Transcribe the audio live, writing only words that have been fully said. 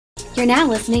You're now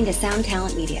listening to Sound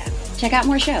Talent Media. Check out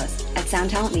more shows at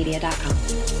soundtalentmedia.com.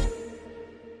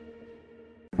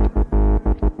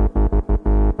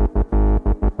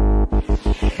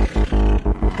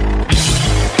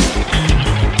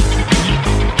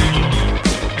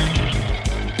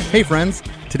 Hey friends,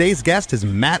 today's guest is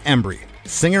Matt Embree,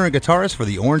 singer and guitarist for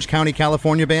the Orange County,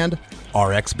 California band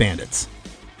Rx Bandits.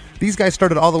 These guys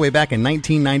started all the way back in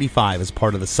 1995 as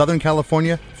part of the Southern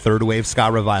California third wave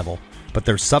ska revival, but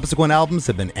their subsequent albums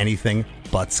have been anything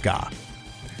but ska.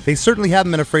 They certainly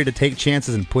haven't been afraid to take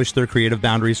chances and push their creative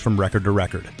boundaries from record to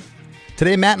record.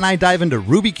 Today, Matt and I dive into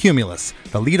Ruby Cumulous,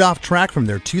 the lead-off track from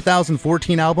their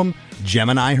 2014 album,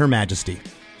 Gemini Her Majesty.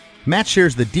 Matt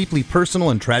shares the deeply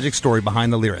personal and tragic story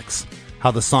behind the lyrics,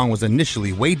 how the song was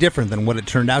initially way different than what it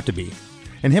turned out to be,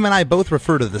 and him and I both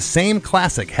refer to the same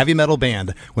classic heavy metal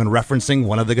band when referencing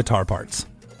one of the guitar parts.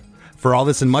 For all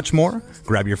this and much more,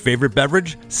 grab your favorite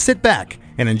beverage, sit back,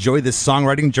 and enjoy this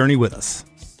songwriting journey with us.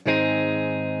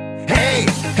 Hey,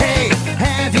 hey,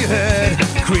 have you heard?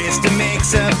 Krista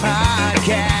makes a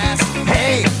podcast.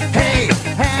 Hey, hey,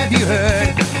 have you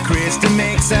heard? Krista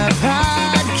makes a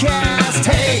podcast.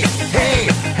 Hey, hey,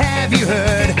 have you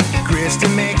heard?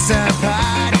 Krista makes a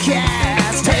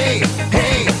podcast. Hey,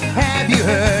 hey, have you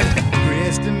heard?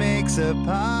 Krista makes a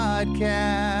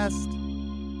podcast.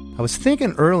 I was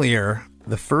thinking earlier,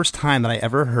 the first time that I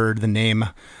ever heard the name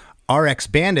Rx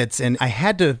Bandits, and I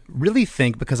had to really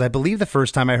think because I believe the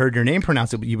first time I heard your name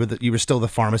pronounced, you were still the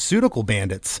Pharmaceutical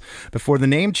Bandits before the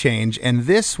name change, and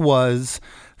this was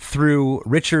through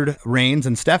Richard Rains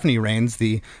and Stephanie Rains,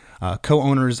 the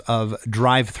co-owners of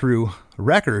Drive Through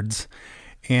Records,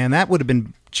 and that would have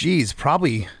been,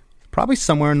 probably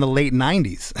somewhere in the late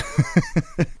 90s.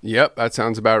 Yep, that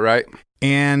sounds about right.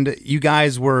 And you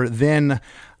guys were then,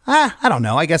 I don't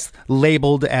know, I guess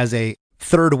labeled as a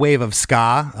third wave of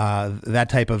ska, that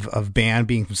type of band,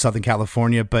 being from Southern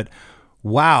California. But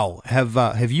wow,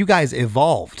 have you guys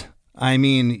evolved? I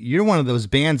mean, you're one of those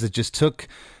bands that just took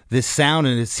this sound,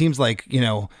 and it seems like,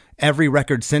 every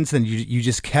record since then you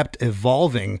just kept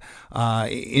evolving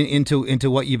into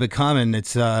what you become, and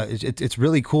it's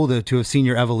really cool to have seen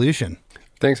your evolution.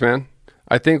 Thanks, man.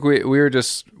 I think we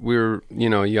were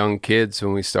young kids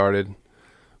when we started.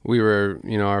 We were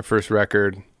our first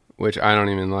record, which I don't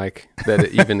even like that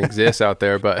it even exists out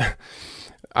there, but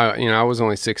I was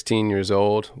only 16 years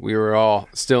old. We were all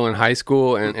still in high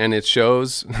school, and it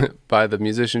shows by the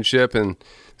musicianship and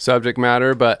subject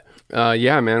matter. But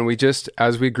yeah, man, we just,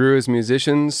 as we grew as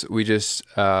musicians, we just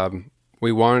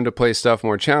we wanted to play stuff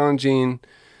more challenging,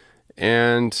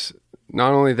 and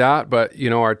not only that, but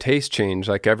our taste changed,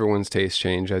 like everyone's taste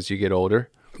change as you get older.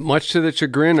 Much to the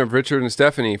chagrin of Richard and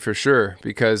Stephanie, for sure,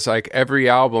 because like every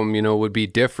album, would be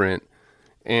different,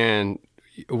 and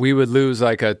we would lose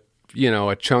like a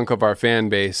chunk of our fan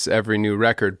base every new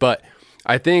record. But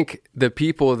I think the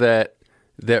people that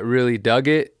really dug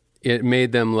it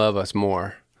made them love us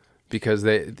more, because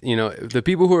they, the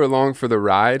people who are along for the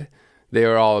ride, they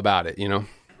are all about it,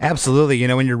 Absolutely.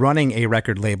 When you're running a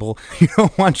record label, you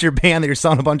don't want your band that you're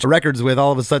selling a bunch of records with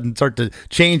all of a sudden start to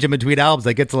change in between albums.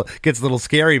 That gets a little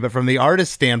scary. But from the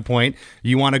artist standpoint,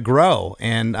 you want to grow.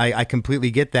 And I completely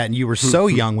get that. And you were so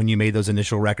young when you made those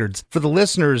initial records. For the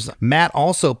listeners, Matt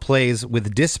also plays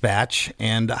with Dispatch.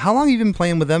 And how long have you been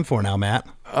playing with them for now, Matt?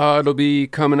 It'll be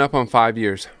coming up on 5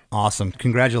 years. Awesome.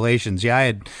 Congratulations.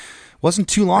 Yeah, wasn't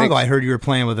too long ago I heard you were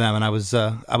playing with them, and I was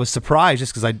surprised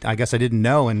just because I guess I didn't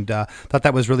know, and thought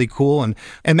that was really cool. And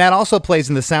Matt also plays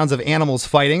in the Sounds of Animals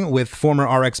Fighting with former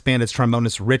RX Bandits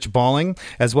trombonist Rich Balling,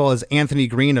 as well as Anthony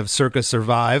Green of Circus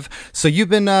Survive. So you've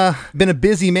been a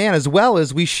busy man, as well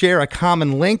as we share a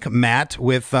common link, Matt,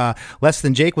 with Less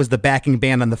Than Jake was the backing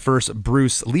band on the first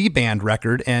Bruce Lee Band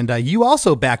record, and you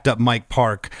also backed up Mike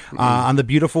Park on the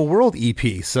Beautiful World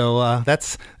EP. So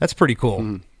that's pretty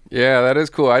cool. Yeah, that is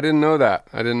cool. I didn't know that.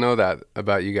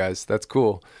 About you guys. That's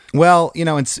cool. Well,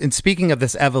 in speaking of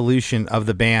this evolution of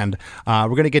the band, we're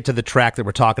going to get to the track that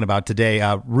we're talking about today,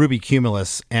 Ruby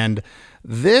Cumulous. And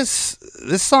this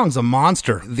song's a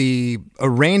monster. The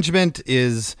arrangement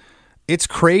it's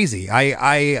crazy.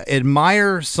 I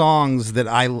admire songs that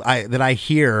I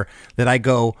hear that I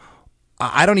go,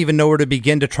 I don't even know where to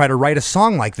begin to try to write a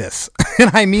song like this.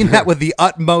 And I mean that with the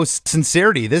utmost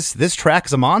sincerity. This track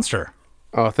is a monster.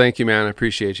 Oh, thank you, man. I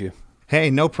appreciate you. Hey,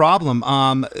 no problem.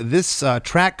 This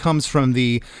track comes from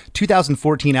the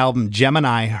 2014 album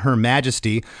Gemini Her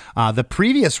Majesty. The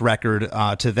previous record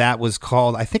to that was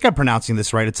called, I think I'm pronouncing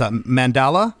this right, it's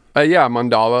Mandala? Yeah,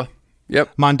 Mandala.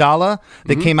 Yep. Mandala,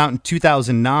 that came out in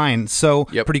 2009. So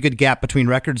Yep. pretty good gap between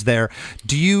records there.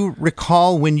 Do you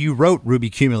recall when you wrote Ruby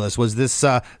Cumulous? Was this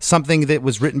something that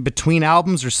was written between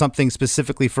albums or something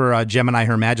specifically for Gemini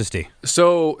Her Majesty?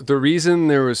 So the reason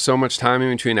there was so much time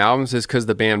in between albums is because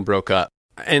the band broke up,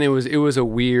 and it was a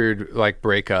weird like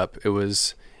breakup. It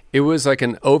was like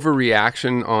an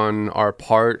overreaction on our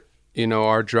part. You know,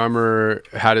 our drummer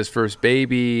had his first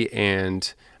baby,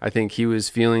 and I think he was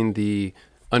feeling the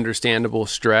understandable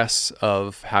stress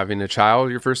of having a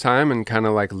child your first time and kind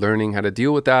of like learning how to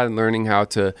deal with that and learning how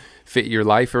to fit your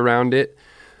life around it,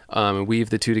 and weave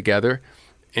the two together.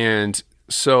 And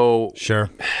so Sure.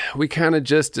 we kind of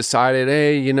just decided,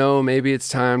 hey, you know, maybe it's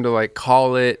time to like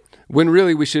call it, when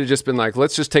really we should have just been like,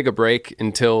 let's just take a break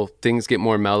until things get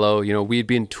more mellow. You know, we'd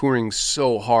been touring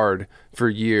so hard for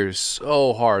years,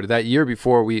 so hard. That year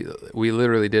before, we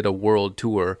literally did a world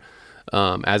tour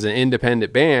as an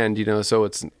independent band, you know, so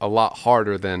it's a lot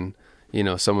harder than, you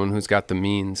know, someone who's got the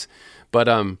means. But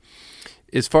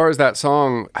as far as that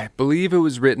song, I believe it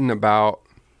was written about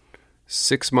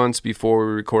 6 months before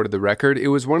we recorded the record. It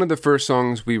was one of the first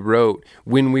songs we wrote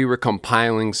when we were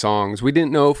compiling songs. We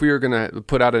didn't know if we were going to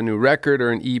put out a new record or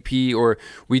an EP, or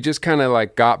we just kind of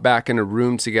like got back in a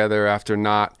room together after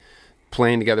not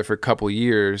playing together for a couple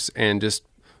years, and just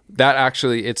that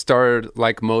actually, it started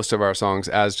like most of our songs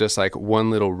as just like one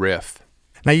little riff.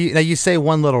 Now you say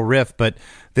one little riff, but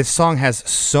this song has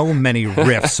so many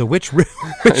riffs. So which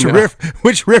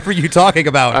riff are you talking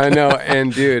about? I know.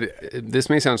 And dude, this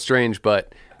may sound strange,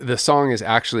 but the song is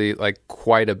actually like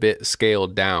quite a bit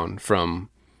scaled down from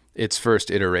its first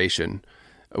iteration.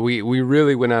 We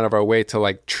really went out of our way to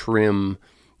like trim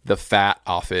the fat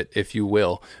off it, if you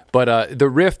will. But the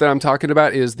riff that I'm talking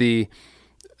about is the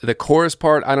chorus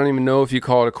part. I don't even know if you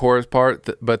call it a chorus part,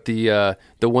 but the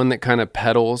one that kind of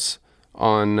pedals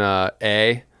on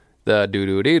A, the do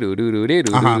do do do do do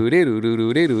do do do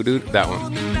do do do do, that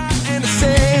one. And I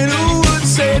said, who would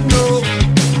say no?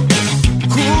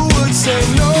 Who would say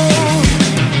no?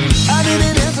 I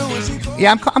didn't answer when she called.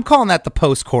 Yeah, I'm calling that the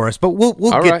post-chorus, but we'll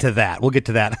get to that. We'll get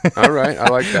to that. All right, I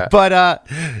like that. But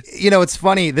you know, it's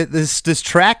funny that this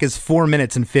track is 4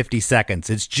 minutes and 50 seconds.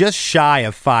 It's just shy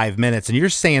of 5 minutes, and you're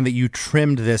saying that you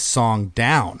trimmed this song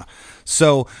down.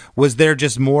 So was there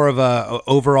just more of a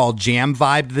overall jam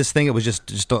vibe to this thing? It was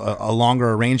just a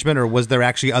longer arrangement, or was there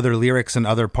actually other lyrics and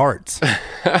other parts?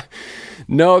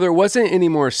 No, there wasn't any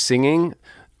more singing,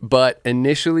 but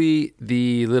initially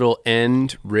the little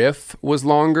end riff was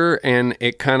longer, and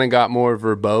it kind of got more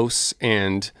verbose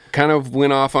and kind of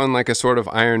went off on like a sort of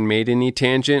Iron Maiden-y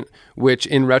tangent, which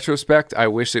in retrospect, I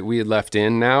wish that we had left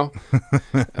in now.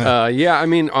 Yeah, I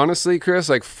mean, honestly, Chris,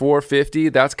 like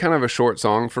 4:50, that's kind of a short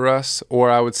song for us,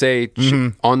 or I would say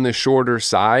on the shorter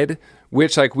side,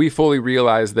 which like we fully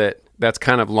realize that that's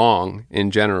kind of long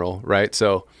in general, right?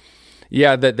 So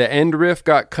yeah, the end riff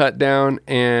got cut down,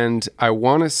 and I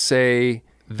want to say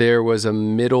there was a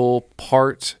middle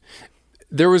part.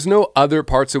 There was no other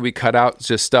parts that we cut out,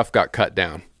 just stuff got cut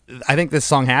down. I think this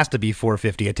song has to be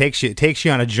 450. It takes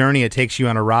you on a journey. It takes you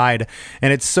on a ride,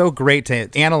 and it's so great to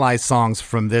analyze songs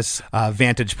from this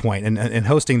vantage point. And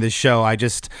hosting this show,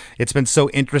 it's been so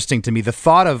interesting to me. The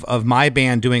thought of my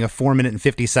band doing a 4 minute and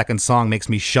 50 second song makes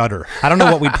me shudder. I don't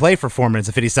know what we'd play for 4 minutes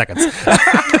and 50 seconds.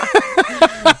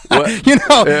 You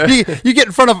know, you get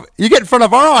in front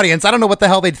of our audience. I don't know what the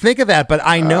hell they'd think of that, but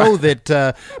I know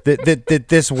that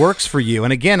this works for you.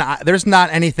 And again, there's not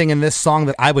anything in this song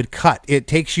that I would cut. It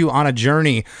takes you on a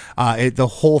journey. The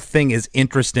whole thing is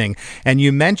interesting. And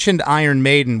you mentioned Iron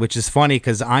Maiden, which is funny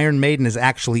because Iron Maiden is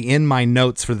actually in my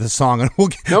notes for the song, and we'll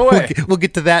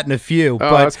get to that in a few. Oh,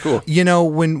 but that's cool. You know,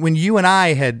 when you and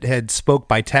I had spoke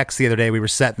by text the other day, we were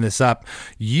setting this up.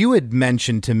 You had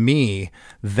mentioned to me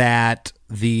that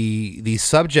the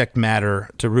subject matter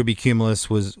to Ruby Cumulous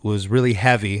was really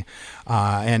heavy,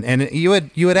 and you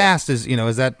had asked, is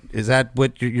that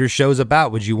what your show's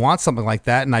about? Would you want something like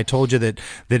that? And I told you that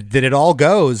it all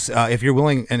goes if you're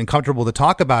willing and comfortable to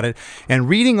talk about it. And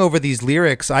reading over these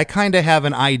lyrics, I kind of have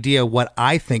an idea what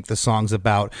I think the song's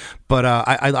about, but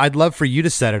I'd love for you to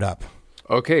set it up.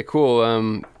 Okay, cool.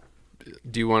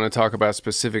 Do you want to talk about a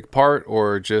specific part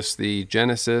or just the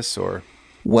genesis, or?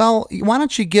 Well, why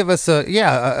don't you give us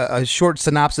a short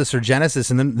synopsis or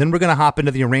genesis, and then we're going to hop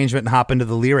into the arrangement and hop into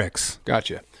the lyrics.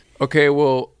 Gotcha. Okay,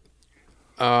 well,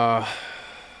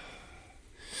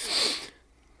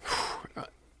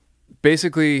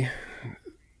 basically,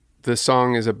 the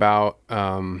song is about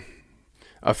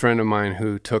a friend of mine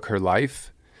who took her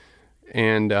life.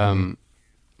 And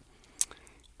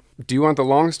do you want the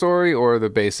long story or the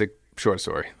basic short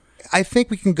story? I think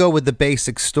we can go with the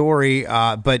basic story,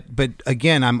 but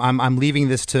again, I'm leaving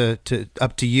this to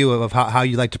up to you of how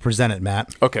you like to present it,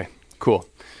 Matt. Okay, cool.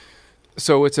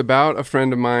 So it's about a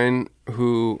friend of mine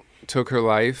who took her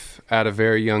life at a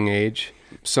very young age.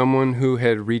 Someone who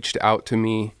had reached out to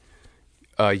me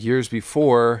years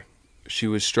before. She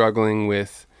was struggling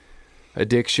with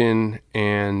addiction,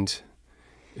 and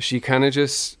she kind of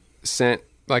just sent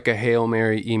like a Hail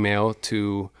Mary email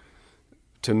to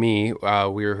me.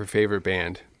 We were her favorite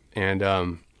band, and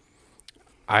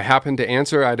I happened to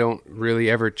answer. I don't really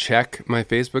ever check my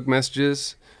Facebook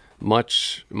messages,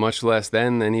 much less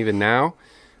then than even now,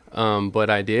 but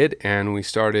I did, and we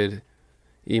started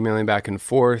emailing back and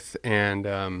forth.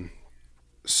 And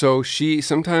so she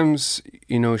sometimes,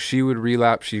 she would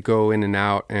relapse. She'd go in and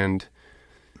out, and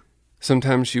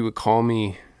sometimes she would call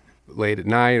me late at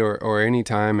night or any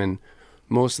time, and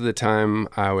most of the time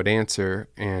I would answer,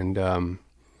 and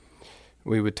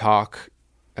we would talk,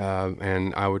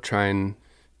 and I would try and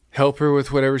help her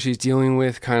with whatever she's dealing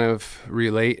with, kind of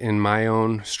relate in my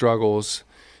own struggles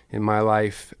in my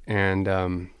life, and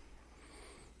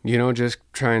just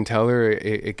try and tell her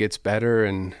it gets better,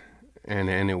 and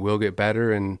it will get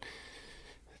better, and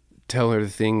tell her the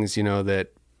things that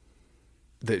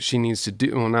she needs to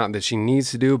do. Well, not that she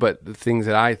needs to do, but the things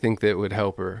that I think that would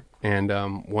help her. And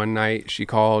one night she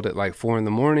called at like 4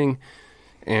 a.m,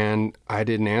 and I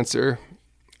didn't answer.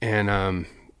 And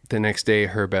the next day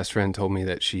her best friend told me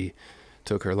that she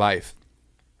took her life.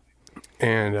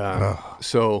 And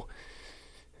so,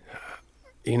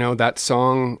 that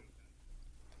song,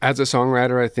 as a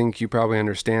songwriter, I think you probably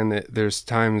understand that there's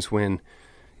times when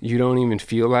you don't even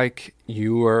feel like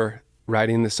you are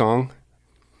writing the song.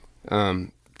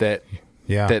 That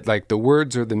like the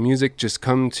words or the music just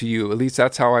come to you. At least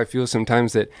that's how I feel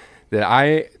sometimes, that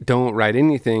I don't write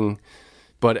anything,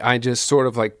 but I just sort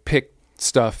of like pick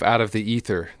stuff out of the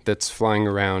ether that's flying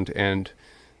around. And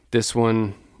this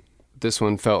one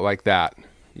felt like that,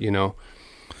 and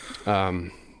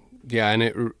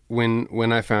it,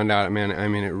 when I found out, man, I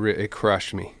mean, it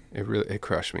crushed me. It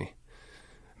crushed me.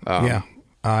 I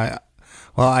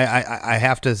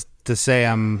have to say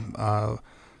I'm,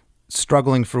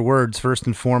 struggling for words. First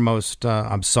and foremost,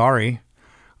 I'm sorry.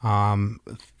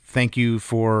 Thank you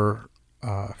for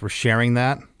sharing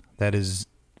that. That is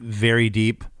very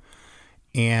deep.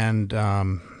 And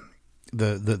the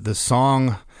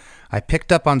song, I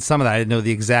picked up on some of that. I didn't know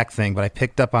the exact thing, but I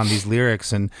picked up on these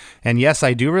lyrics, and yes,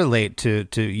 I do relate to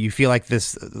you feel like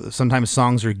this. Sometimes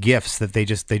songs are gifts that they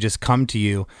just come to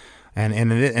you, and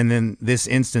then this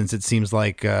instance, it seems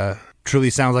like truly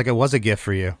sounds like it was a gift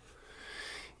for you.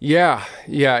 Yeah,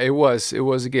 it was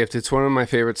a gift. It's one of my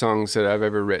favorite songs that I've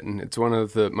ever written. It's one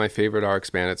of my favorite Rx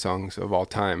Bandits songs of all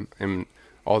time. And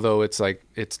although it's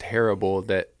terrible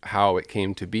that how it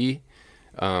came to be,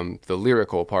 the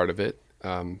lyrical part of it,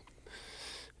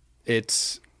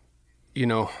 it's,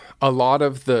 a lot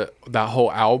of that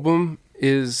whole album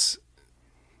is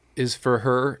for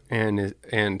her and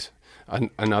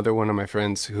another one of my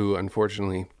friends who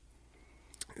unfortunately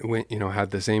went, had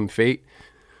the same fate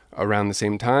around the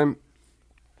same time.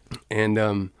 And,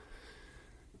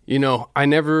 I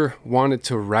never wanted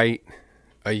to write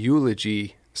a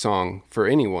eulogy song for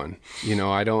anyone. You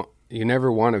never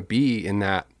want to be in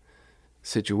that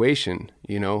situation,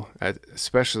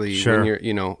 especially Sure.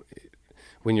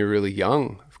 when you're really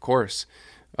young, of course.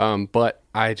 But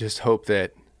I just hope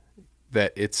that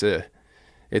it's an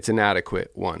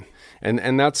adequate one.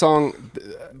 And that song,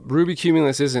 Ruby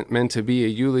Cumulous, isn't meant to be a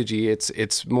eulogy.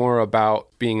 It's more about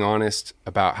being honest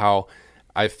about how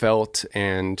I felt,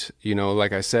 and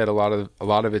like I said, a lot of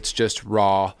it's just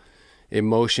raw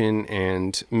emotion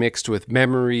and mixed with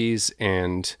memories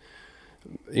and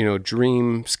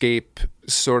dreamscape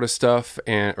sort of stuff,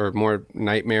 or more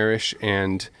nightmarish,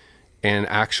 and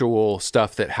actual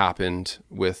stuff that happened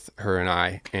with her and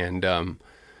I, and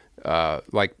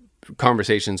like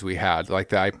conversations we had, like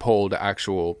that I pulled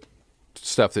actual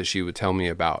stuff that she would tell me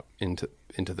about into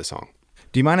the song.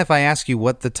 Do you mind if I ask you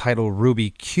what the title Ruby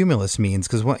Cumulous means?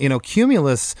 Because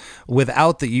cumulus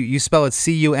without the you spell it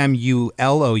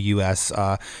Cumulous.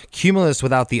 Cumulus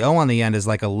without the O on the end is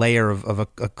like a layer of a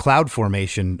cloud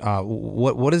formation.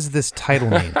 What does this title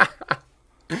mean?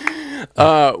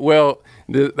 Well,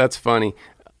 that's funny.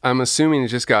 I'm assuming it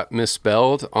just got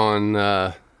misspelled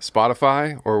on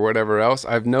Spotify or whatever else.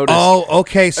 I've noticed. Oh,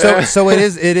 okay. So it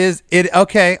is.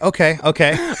 Okay.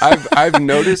 I've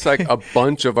noticed like a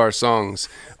bunch of our songs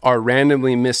are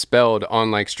randomly misspelled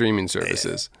on like streaming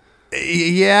services.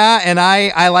 Yeah, and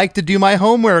I like to do my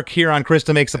homework here on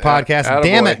Krista Makes a Podcast.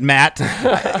 Damn it, Matt.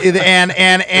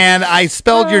 and I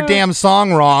spelled your damn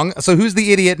song wrong. So who's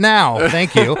the idiot now?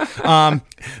 Thank you.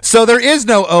 So there is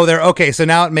no O there. Okay, so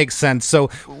now it makes sense. So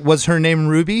was her name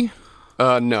Ruby?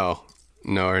 No,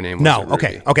 her name wasn't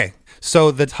Ruby. Okay.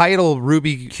 So the title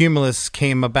Ruby Cumulous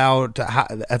came about.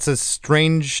 That's a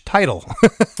strange title.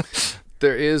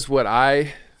 There is what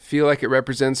I feel like it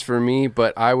represents for me,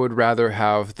 but I would rather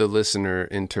have the listener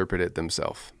interpret it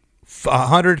themselves.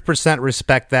 100%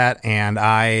 respect that, and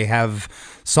I have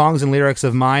songs and lyrics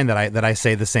of mine that I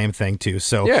say the same thing too.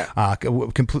 So yeah.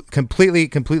 Completely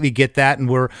get that, and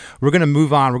we're going to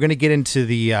move on. We're going to get into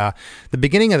the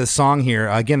beginning of the song here.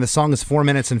 Again, the song is 4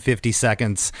 minutes and 50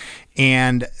 seconds,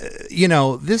 and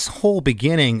this whole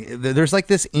beginning, there's like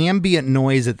this ambient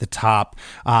noise at the top.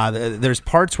 There's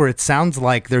parts where it sounds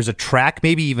like there's a track,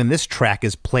 maybe even this track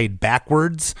is played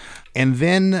backwards, and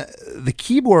then the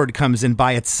keyboard comes in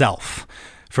by itself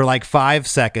for like 5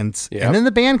 seconds, and then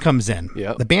the band comes in.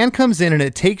 Yep. The band comes in, and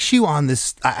it takes you on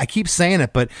this, I keep saying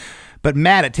it, but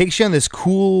Matt, it takes you on this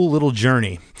cool little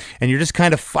journey, and you're just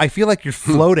kind of, I feel like you're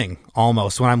floating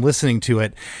almost when I'm listening to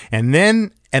it. And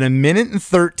then at 1 minute and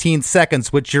 13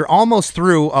 seconds, which you're almost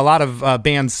through a lot of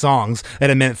band songs at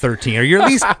 1 minute 13, or you're at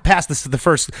least past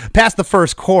the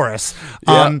first chorus.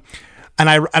 Yeah. And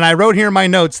I wrote here in my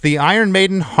notes, the Iron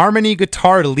Maiden harmony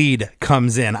guitar lead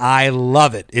comes in. I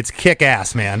love it. It's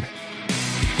kick-ass, man.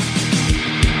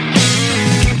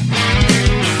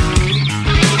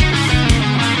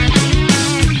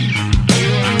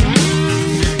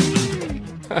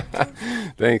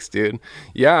 Thanks, dude.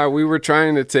 Yeah, we were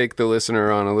trying to take the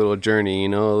listener on a little journey,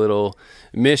 a little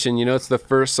mission. It's the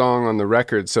first song on the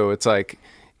record, so it's like,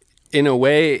 in a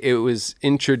way, it was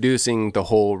introducing the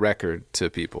whole record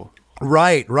to people.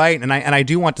 Right. And I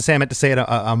do want to say, I meant to say it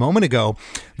a moment ago,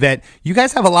 that you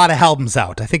guys have a lot of albums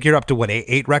out. I think you're up to, what,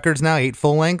 eight records now? 8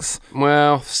 full lengths?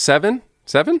 Well, seven?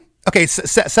 Okay,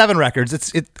 7 records.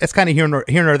 It's kind of here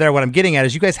nor there. What I'm getting at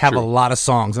is you guys have a lot of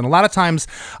songs, and a lot of times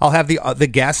I'll have the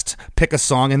guest pick a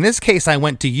song. In this case, I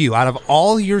went to you. Out of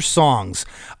all your songs,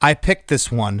 I picked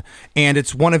this one, and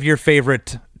it's one of your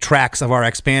favorite tracks of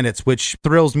Rx Bandits, which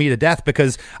thrills me to death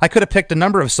because I could have picked a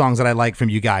number of songs that I like from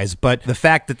you guys, but the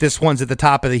fact that this one's at the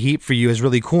top of the heap for you is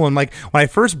really cool. And like when I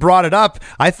first brought it up,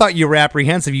 I thought you were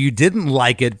apprehensive. You didn't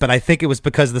like it, but I think it was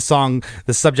because the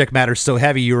subject matter is so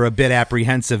heavy, you were a bit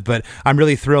apprehensive. But I'm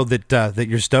really thrilled that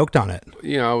you're stoked on it.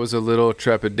 I was a little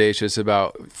trepidatious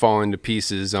about falling to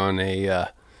pieces on a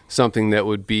something that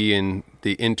would be in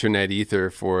the internet ether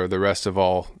for the rest of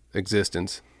all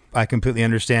existence. I completely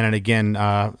understand. And again,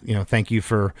 thank you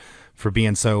for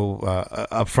being so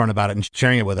upfront about it and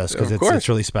sharing it with us, because it's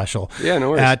really special. Yeah,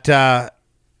 no worries.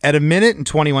 At 1 minute and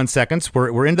 21 seconds,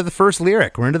 we're into the first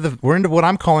lyric. We're into what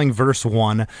I'm calling verse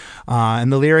 1,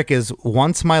 and the lyric is: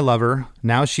 "Once my lover,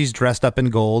 now she's dressed up in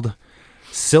gold,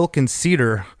 silk and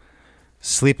cedar,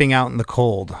 sleeping out in the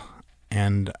cold."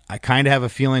 And I kind of have a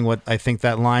feeling what I think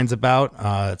that line's about.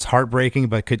 It's heartbreaking,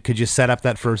 but could you set up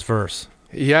that first verse?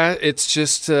 Yeah, it's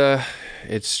just the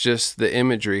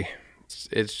imagery.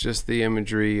 It's just the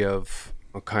imagery of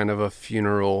a kind of a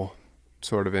funeral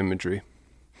sort of imagery.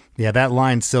 Yeah, that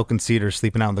line, silk and cedar,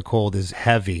 sleeping out in the cold, is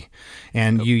heavy.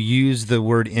 And you use the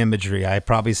word imagery. I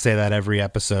probably say that every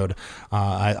episode.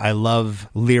 I love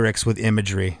lyrics with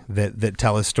imagery that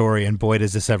tell a story, and boy,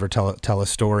 does this ever tell a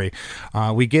story.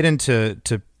 We get into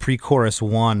pre-chorus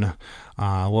 1.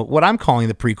 What I'm calling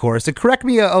the pre-chorus, and correct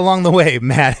me along the way,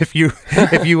 Matt, if you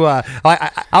I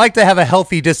like to have a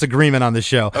healthy disagreement on the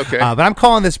show. Okay. But I'm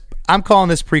calling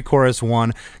this pre-chorus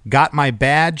 1. Got my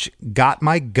badge, got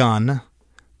my gun,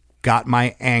 got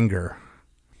my anger.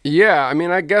 Yeah, I mean,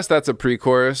 I guess that's a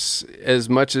pre-chorus as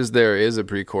much as there is a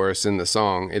pre-chorus in the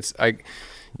song. I'd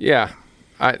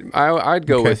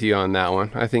go with you on that one.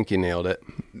 I think you nailed it.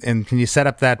 And can you set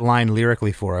up that line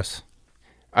lyrically for us?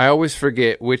 I always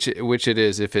forget which it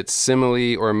is, if it's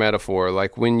simile or metaphor.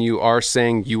 Like when you are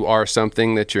saying you are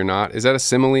something that you're not. Is that a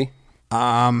simile?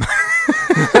 Anyway.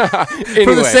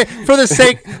 For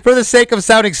for the sake of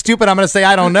sounding stupid, I'm going to say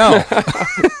I don't know.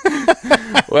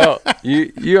 Well,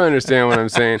 you understand what I'm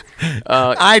saying.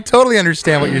 I totally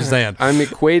understand what you're saying. I'm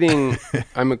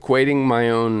equating my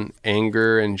own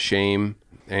anger and shame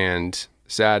and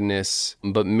sadness,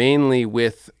 but mainly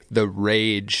with the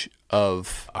rage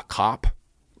of a cop.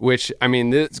 Which, I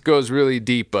mean, this goes really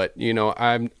deep, but,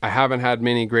 I haven't had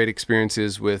many great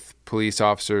experiences with police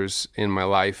officers in my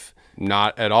life.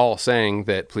 Not at all saying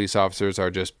that police officers are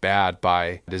just bad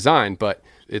by design, but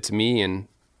it's me and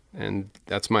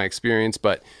that's my experience.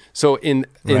 But so in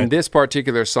this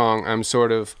particular song, I'm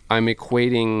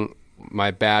equating my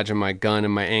badge and my gun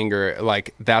and my anger.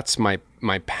 Like that's my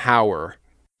power.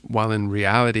 While in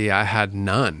reality, I had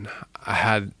none. I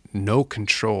had no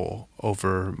control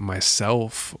over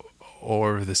myself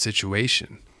or the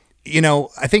situation. You know,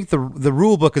 I think the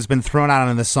rule book has been thrown out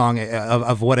in the song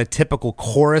of what a typical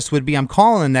chorus would be. I'm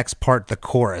calling the next part the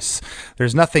chorus.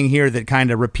 There's nothing here that kind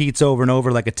of repeats over and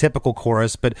over like a typical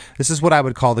chorus, but this is what I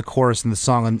would call the chorus in the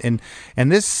song.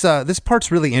 And this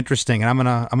part's really interesting. And I'm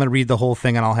gonna read the whole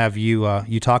thing, and I'll have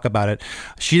you talk about it.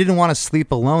 She didn't want to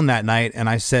sleep alone that night, and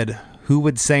I said, "Who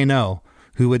would say no?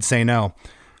 Who would say no?"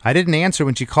 I didn't answer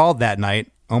when she called that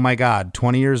night. Oh my God,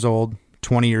 20 years old,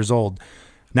 20 years old.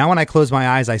 Now when I close my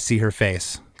eyes, I see her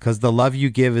face, because the love you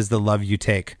give is the love you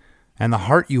take, and the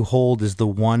heart you hold is the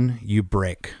one you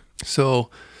break. So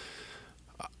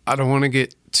I don't want to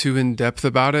get too in depth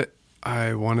about it.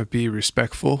 I want to be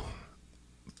respectful,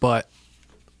 but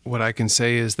what I can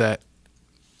say is that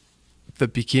the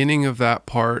beginning of that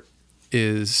part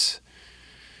is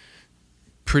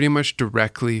pretty much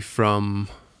directly from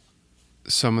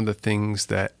some of the things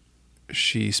that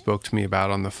she spoke to me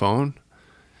about on the phone,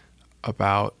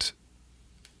 about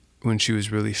when she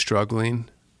was really struggling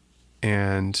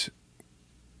and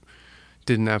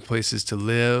didn't have places to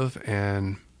live.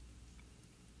 And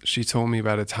she told me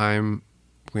about a time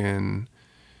when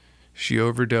she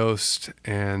overdosed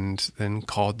and then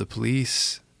called the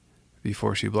police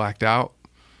before she blacked out.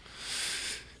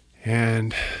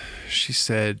 And she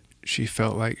said she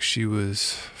felt like she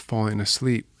was falling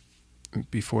asleep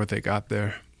before they got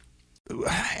there.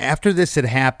 After this had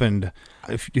happened,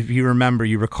 if you remember,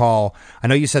 you recall, I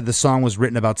know you said the song was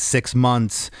written about 6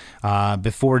 months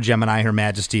before Gemini, Her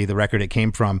Majesty, the record it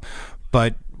came from.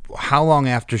 But how long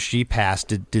after she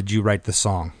passed did you write the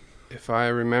song? If I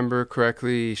remember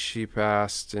correctly, she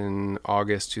passed in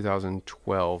August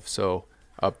 2012, so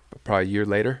probably a year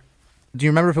later. Do you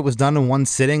remember if it was done in one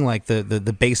sitting, like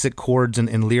the basic chords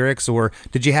and lyrics, or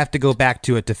did you have to go back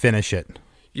to it to finish it?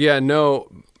 Yeah, no,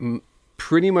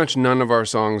 pretty much none of our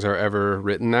songs are ever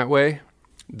written that way.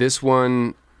 This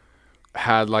one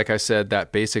had, like I said,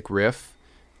 that basic riff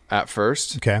at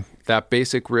first. Okay. That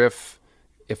basic riff,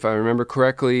 if I remember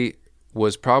correctly,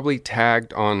 was probably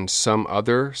tagged on some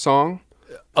other song.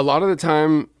 A lot of the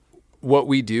time, what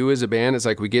we do as a band is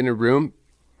like we get in a room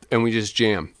and we just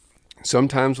jam.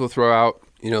 Sometimes we'll throw out,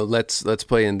 let's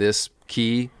play in this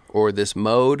key or this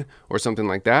mode or something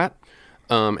like that.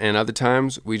 And other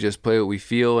times we just play what we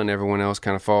feel and everyone else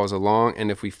kind of follows along.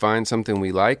 And if we find something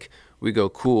we like, we go,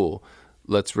 cool,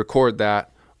 let's record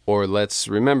that, or let's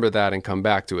remember that and come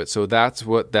back to it. So that's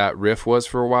what that riff was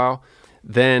for a while.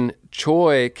 Then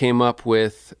Choi came up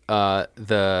with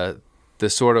the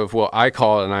sort of, well, I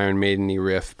call it an Iron Maiden-y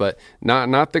riff, but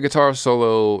not the guitar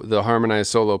solo, the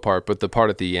harmonized solo part, but the part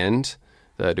at the end,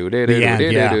 the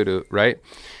do-do-do-do-do-do-do, right?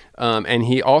 And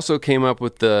he also came up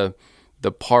with the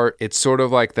part, it's sort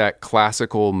of like that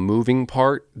classical moving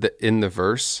part in the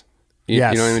verse.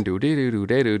 Yes. You know what I mean?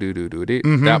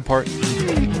 Do-do-do-do-do-do-do-do-do. That part.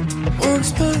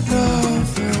 Once my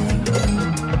love,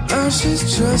 now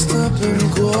she's dressed up in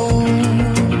gold.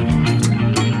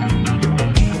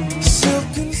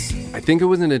 I think it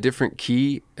was in a different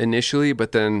key initially,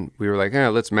 but then we were like,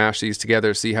 let's mash these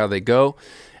together, see how they go.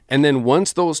 And then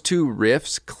once those two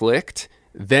riffs clicked,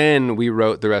 then we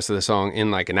wrote the rest of the song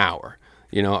in like an hour.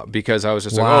 Because I was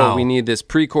just like, we need this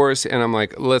pre-chorus. And I'm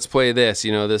like, let's play this,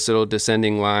 this little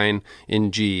descending line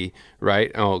in G,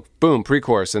 right? Oh, boom,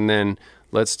 pre-chorus. And then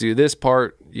let's do this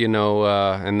part,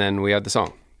 and then we had the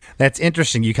song. That's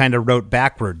interesting. You kind of wrote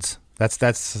backwards.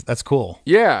 That's cool.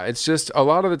 Yeah, it's just a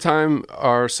lot of the time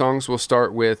our songs will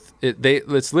start with,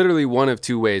 it's literally one of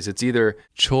two ways. It's either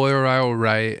Choi or I will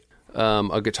write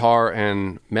a guitar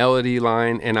and melody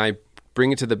line, and I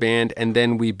bring it to the band, and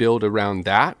then we build around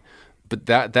that. But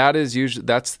that is usually,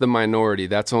 that's the minority.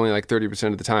 That's only like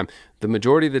 30% of the time. The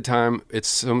majority of the time, it's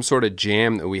some sort of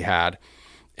jam that we had.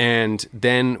 And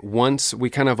then once we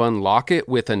kind of unlock it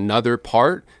with another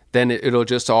part, then it'll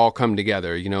just all come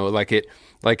together.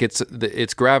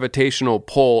 Its gravitational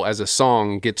pull as a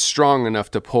song gets strong enough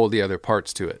to pull the other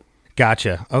parts to it.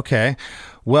 Gotcha. Okay.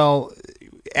 Well,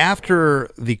 after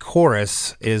the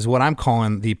chorus is what I'm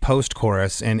calling the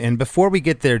post-chorus. And before we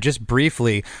get there, just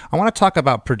briefly, I want to talk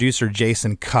about producer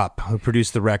Jason Cupp, who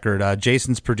produced the record.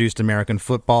 Jason's produced American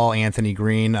Football, Anthony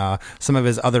Green. Some of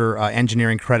his other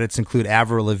engineering credits include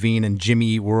Avril Lavigne and Jimmy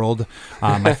Eat World.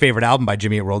 My favorite album by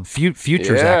Jimmy Eat World,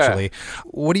 Futures, actually.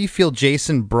 What do you feel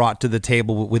Jason brought to the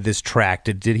table with this track?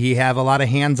 Did he have a lot of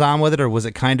hands-on with it, or was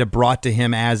it kind of brought to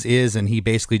him as is and he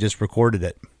basically just recorded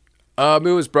it? It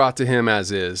was brought to him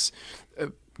as is.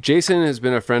 Jason has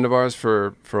been a friend of ours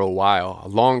for a while, a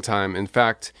long time. In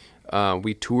fact,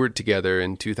 We toured together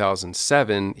in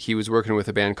 2007. He was working with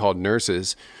a band called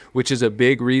Nurses, which is a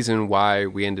big reason why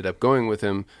we ended up going with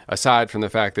him, aside from the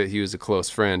fact that he was a close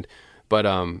friend. But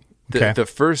the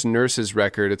first Nurses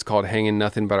record, it's called Hanging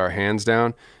Nothing But Our Hands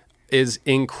Down, is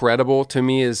incredible to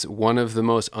me, is one of the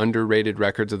most underrated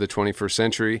records of the 21st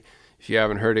century. If you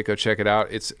haven't heard it, go check it out.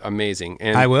 It's amazing.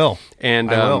 And I will.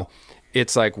 And I will.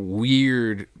 It's like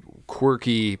weird,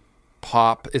 quirky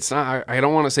pop. It's not, I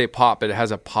don't want to say pop, but it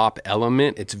has a pop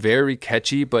element. It's very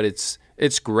catchy, but it's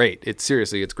great. It's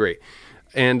great.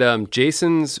 And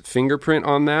Jason's fingerprint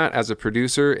on that as a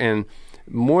producer, and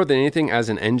more than anything as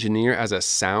an engineer, as a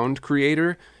sound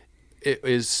creator, it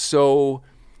is so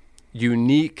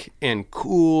unique and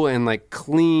cool and like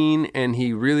clean, and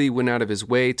he really went out of his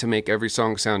way to make every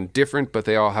song sound different, but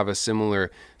they all have a similar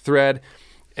thread.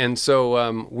 And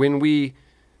so when we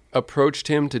approached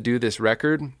him to do this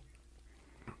record,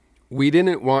 we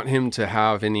didn't want him to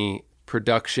have any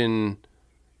production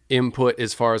input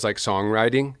as far as like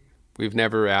songwriting. We've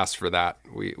never asked for that.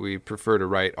 We prefer to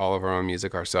write all of our own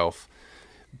music ourselves.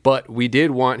 But we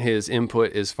did want his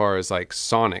input as far as like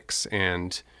sonics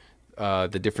and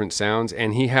the different sounds,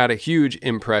 and he had a huge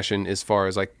impression as far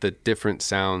as like the different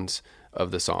sounds of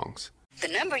the songs. The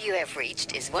number you have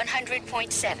reached is 100.7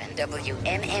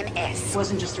 WMMS. It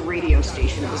wasn't just a radio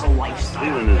station, it was a lifestyle.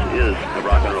 Cleveland is a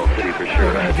rock and roll city for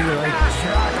sure.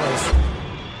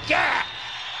 Get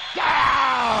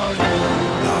down!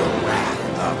 The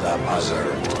Wrath of the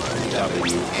Buzzard.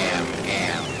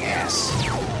 WMMS.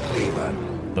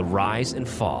 Cleveland. The rise and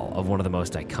fall of one of the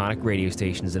most iconic radio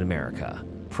stations in America.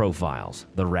 Profiles,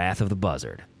 The Wrath of the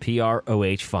Buzzard,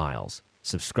 PROH Files.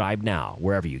 Subscribe now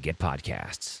wherever you get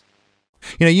podcasts.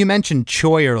 You know, you mentioned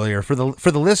Choi earlier. For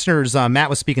the listeners, Matt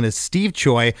was speaking to Steve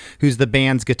Choi, who's the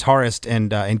band's guitarist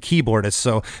and keyboardist.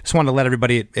 So just wanted to let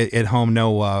everybody at home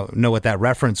know what that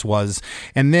reference was.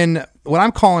 And then what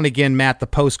I'm calling again, Matt, the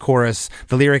post-chorus,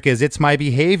 the lyric is, "It's my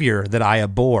behavior that I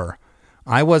abhor.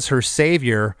 I was her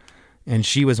savior, and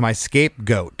she was my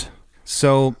scapegoat."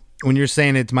 So when you're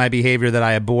saying it's my behavior that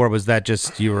I abhor, was that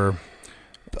just you were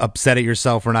upset at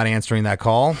yourself for not answering that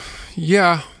call?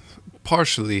 Yeah,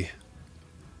 partially.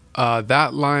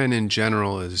 That line in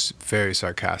general is very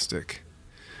sarcastic.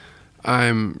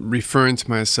 I'm referring to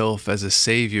myself as a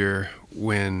savior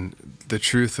when the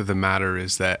truth of the matter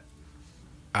is that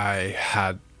I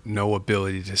had no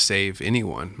ability to save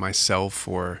anyone, myself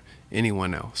or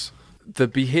anyone else. The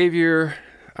behavior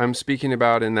I'm speaking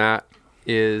about in that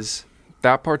is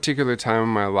that particular time in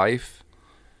my life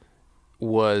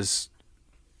was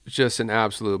just an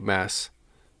absolute mess.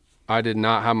 I did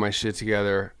not have my shit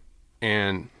together,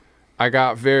 and I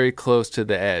got very close to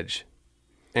the edge.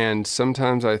 And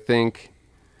sometimes I think,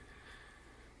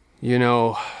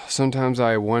 sometimes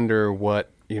I wonder why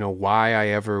I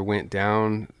ever went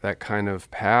down that kind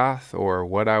of path, or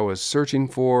what I was searching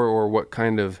for, or what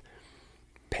kind of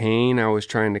pain I was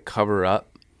trying to cover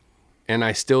up. And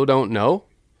I still don't know.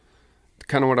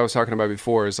 Kind of what I was talking about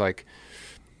before is like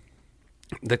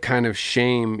the kind of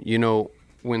shame,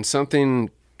 when something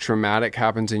traumatic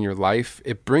happens in your life,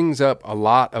 it brings up a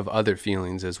lot of other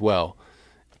feelings as well.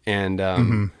 And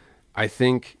I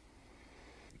think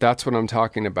that's what I'm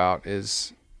talking about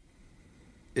is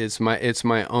it's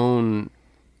my own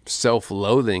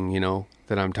self-loathing,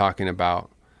 that I'm talking about.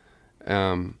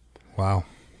 Wow.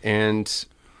 And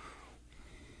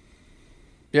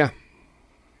yeah.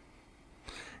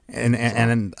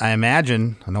 And I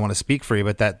imagine, I don't want to speak for you,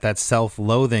 but that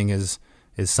self-loathing is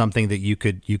something that you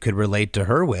could relate to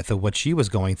her with, of what she was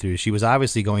going through. She was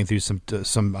obviously going through some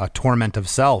torment of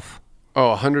self.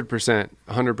 Oh, 100%,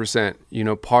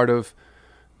 100%.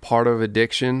 Part of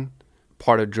addiction,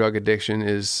 part of drug addiction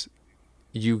is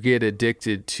you get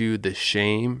addicted to the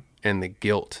shame and the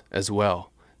guilt as well.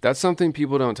 That's something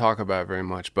people don't talk about very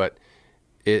much, but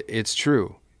it's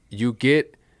true. You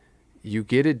get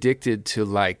addicted to,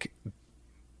 like,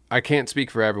 I can't speak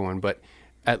for everyone, but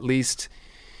at least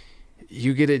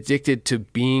you get addicted to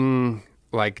being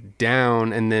like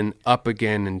down and then up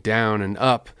again and down and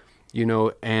up,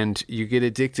 and you get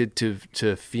addicted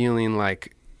to feeling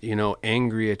like,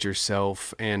 angry at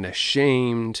yourself and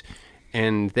ashamed,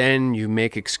 and then you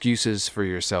make excuses for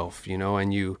yourself,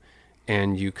 and you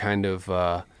kind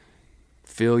of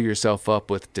fill yourself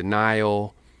up with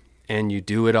denial, and you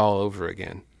do it all over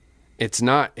again. It's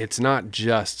not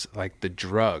just like the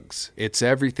drugs. It's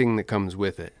everything that comes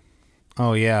with it.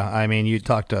 Oh, yeah. I mean, you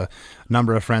talked to a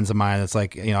number of friends of mine. It's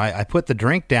like, I put the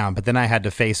drink down, but then I had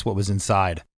to face what was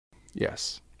inside.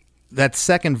 Yes. That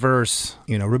second verse,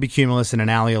 Ruby Cumulous in an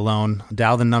alley alone,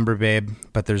 dial the number, babe,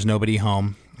 but there's nobody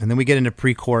home. And then we get into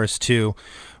pre-chorus 2,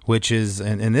 which is,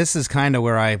 and this is kind of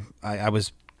where I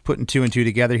was putting two and two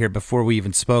together here before we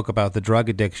even spoke about the drug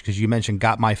addiction, because you mentioned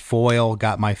got my foil,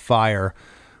 got my fire,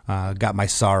 got my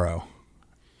sorrow.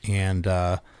 And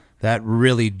that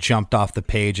really jumped off the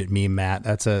page at me, Matt.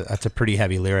 That's a pretty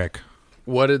heavy lyric.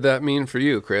 What did that mean for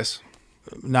you, Chris?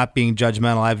 Not being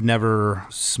judgmental, I've never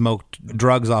smoked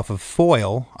drugs off of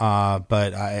foil,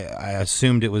 but I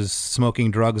assumed it was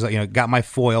smoking drugs. Got my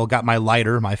foil, got my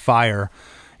lighter, my fire,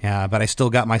 but I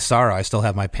still got my sorrow. I still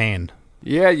have my pain.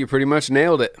 Yeah, you pretty much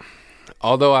nailed it.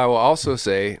 Although I will also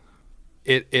say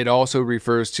it also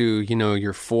refers to,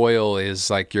 your foil is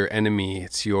like your enemy.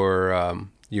 It's your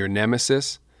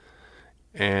nemesis.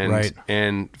 And right.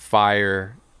 And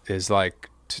fire is like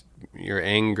your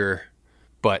anger.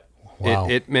 But wow.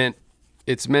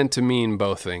 it's meant to mean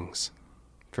both things,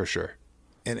 for sure.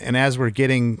 And as we're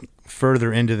getting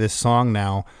further into this song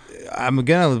now, I'm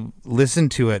going to listen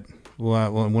to it.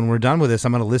 When we're done with this,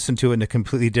 I'm going to listen to it in a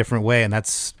completely different way, and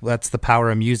that's the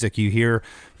power of music. You hear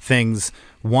things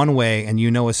one way, and you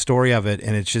know a story of it,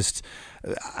 and it's just,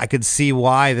 I could see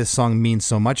why this song means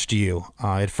so much to you.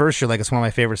 At first, you're like, it's one of my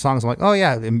favorite songs. I'm like, oh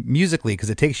yeah, musically, because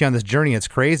it takes you on this journey. It's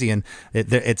crazy, and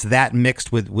it's that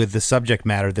mixed with the subject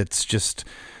matter that's just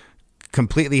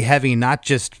completely heavy, not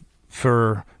just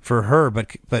for her,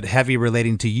 but heavy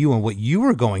relating to you and what you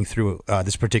were going through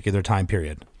this particular time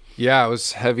period. Yeah, it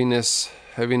was heaviness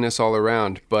all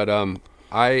around. But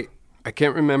I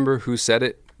can't remember who said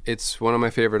it. It's one of my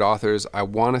favorite authors. I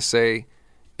want to say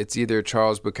it's either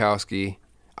Charles Bukowski.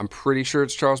 I'm pretty sure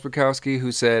it's Charles Bukowski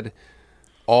who said,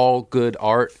 all good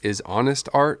art is honest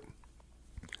art.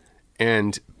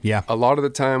 And yeah, a lot of the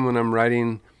time when I'm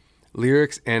writing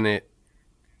lyrics, and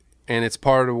it's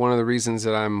part of one of the reasons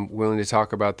that I'm willing to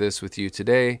talk about this with you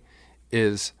today,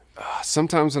 is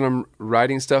sometimes when I'm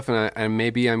writing stuff and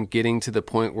maybe I'm getting to the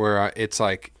point where it's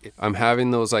like I'm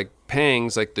having those like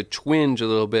pangs, like the twinge a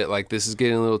little bit, like this is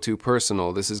getting a little too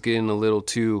personal. This is getting a little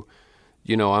too,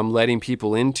 I'm letting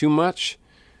people in too much.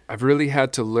 I've really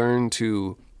had to learn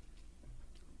to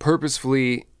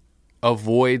purposefully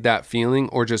avoid that feeling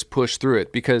or just push through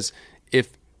it, because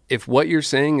if what you're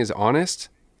saying is honest,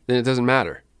 then it doesn't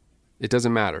matter. It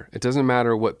doesn't matter. It doesn't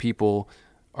matter what people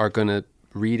are going to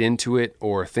read into it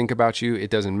or think about you. It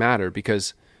doesn't matter,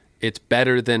 because it's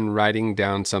better than writing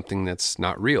down something that's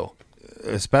not real.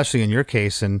 Especially in your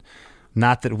case, and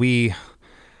not that we,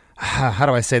 how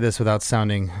do I say this without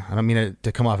sounding, I don't mean it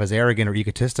to come off as arrogant or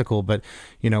egotistical, but,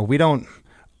 we don't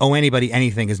owe anybody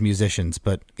anything as musicians,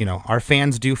 but, our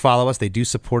fans do follow us. They do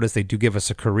support us. They do give us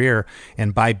a career.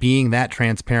 And by being that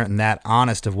transparent and that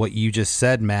honest of what you just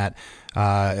said, Matt,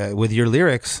 with your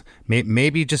lyrics,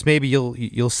 maybe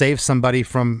you'll save somebody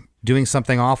from doing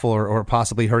something awful or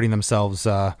possibly hurting themselves,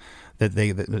 that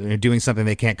they're doing something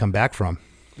they can't come back from.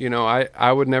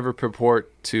 I would never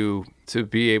purport to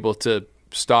be able to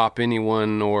stop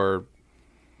anyone or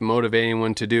motivate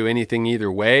anyone to do anything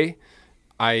either way.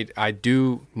 I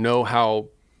do know how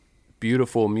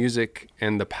beautiful music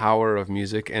and the power of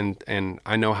music, and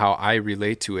I know how I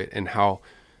relate to it and how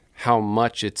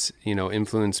much it's,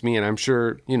 influenced me. And I'm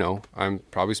sure, I'm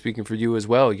probably speaking for you as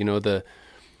well.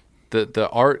 The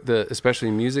art,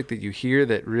 especially music that you hear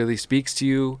that really speaks to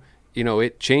you,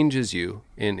 it changes you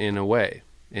in a way.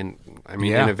 In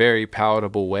a very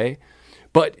palatable way.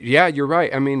 But yeah, you're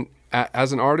right. I mean,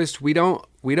 as an artist, we don't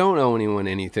owe anyone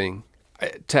anything.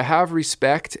 To have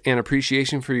respect and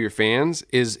appreciation for your fans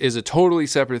is a totally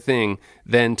separate thing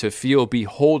than to feel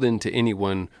beholden to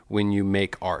anyone when you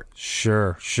make art.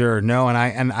 Sure. No,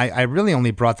 and I really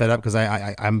only brought that up because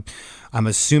I'm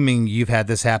assuming you've had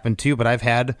this happen too, but I've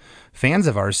had fans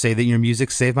of ours say that your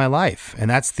music saved my life, and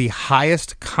that's the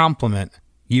highest compliment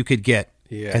you could get.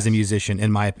 Yes. As a musician, in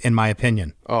my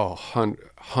opinion. Oh, 100%,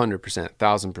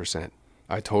 1,000%.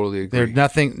 I totally agree. There's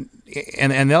nothing,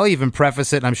 and they'll even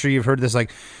preface it, and I'm sure you've heard this,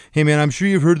 like, hey man, I'm sure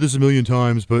you've heard this a million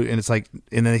times, but, and it's like,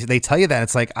 and then they tell you that,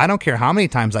 it's like, I don't care how many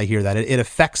times I hear that, it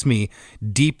affects me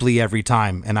deeply every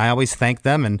time, and I always thank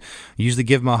them, and usually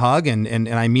give them a hug, and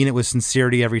I mean it with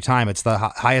sincerity every time. It's the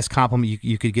highest compliment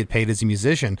you could get paid as a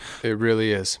musician. It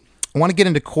really is. I want to get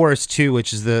into chorus 2,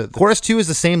 which is chorus 2 is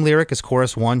the same lyric as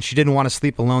chorus 1. She didn't want to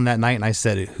sleep alone that night, and I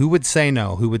said, who would say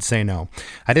no? Who would say no?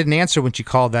 I didn't answer when she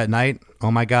called that night.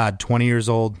 Oh my God, 20 years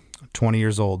old.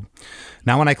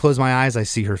 Now when I close my eyes, I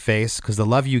see her face, because the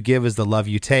love you give is the love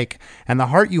you take, and the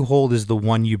heart you hold is the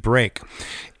one you break.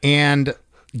 And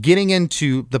getting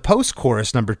into the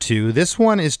post-chorus number 2, this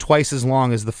one is twice as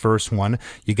long as the first one.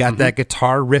 You got that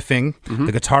guitar riffing.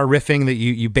 The guitar riffing that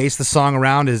you base the song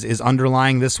around is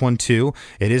underlying this one too.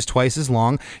 It is twice as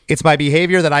long. It's my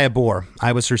behavior that I abhor.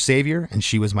 I was her savior, and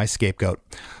she was my scapegoat.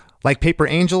 Like paper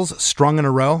angels strung in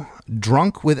a row,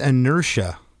 drunk with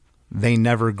inertia, they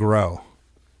never grow.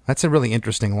 That's a really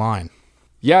interesting line.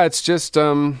 Yeah, it's just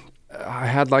I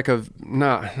had like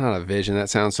not a vision. That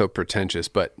sounds so pretentious,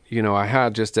 but I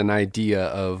had just an idea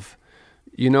of,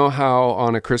 how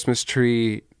on a Christmas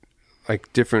tree,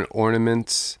 like different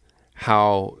ornaments,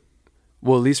 well,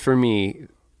 at least for me,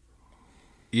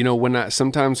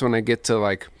 sometimes when I get to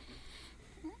like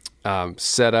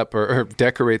set up or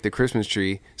decorate the Christmas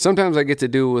tree, sometimes I get to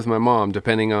do it with my mom,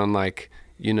 depending on like,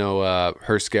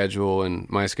 her schedule and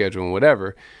my schedule and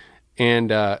whatever.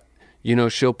 And,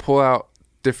 she'll pull out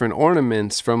different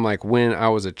ornaments from like when I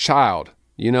was a child,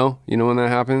 when that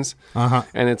happens. Uh-huh.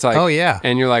 And it's like, oh yeah.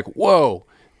 And you're like, whoa,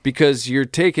 because you're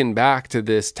taken back to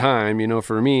this time,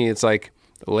 for me, it's like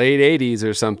late 80s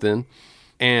or something.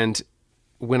 And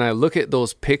when I look at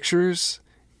those pictures,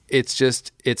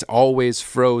 it's always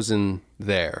frozen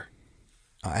there.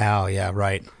 Oh yeah.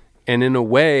 Right. And in a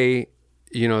way,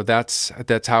 that's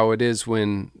how it is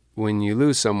when you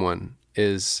lose someone,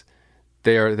 is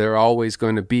they're always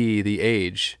going to be the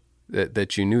age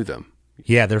that you knew them.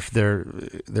 Yeah, they're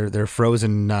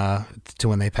frozen to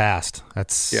when they passed. I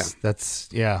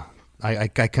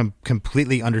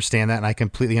completely understand that, and I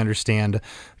completely understand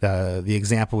the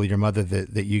example with your mother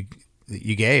that you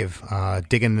gave.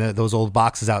 Digging those old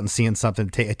boxes out and seeing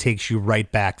something, it takes you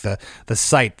right back. The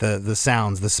sight, the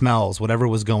sounds, the smells, whatever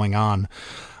was going on.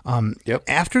 Yep.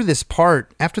 After this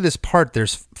part,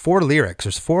 there's 4 lyrics.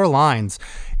 There's 4 lines,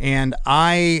 and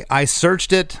I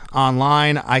searched it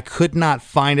online. I could not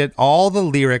find it. All the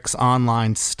lyrics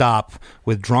online stop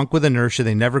with "drunk with inertia,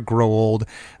 they never grow old."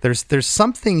 There's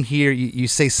something here. You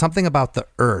say something about the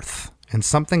earth and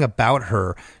something about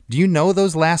her. Do you know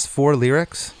those last 4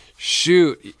 lyrics?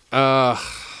 Shoot,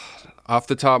 off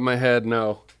the top of my head,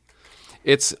 no.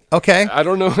 It's okay. I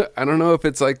don't know if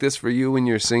it's like this for you when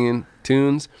you're singing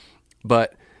tunes,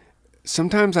 but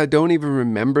sometimes I don't even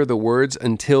remember the words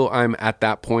until I'm at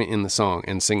that point in the song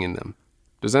and singing them.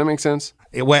 Does that make sense?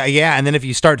 Well, yeah, and then if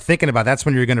you start thinking about it, that's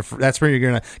when you're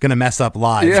gonna mess up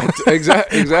live. Yeah,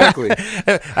 exactly.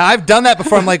 I've done that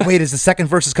before. I'm like, wait, is the second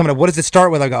verse coming up? What does it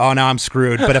start with? I go, oh, now I'm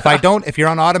screwed. But if you're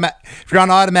on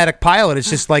automatic pilot, it's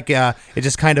just like it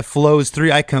just kind of flows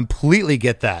through. I completely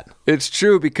get that. It's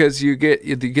true, because you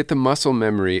get the muscle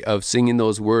memory of singing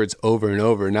those words over and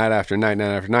over, night after night,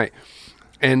 night after night.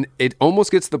 And it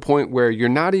almost gets to the point where you're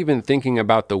not even thinking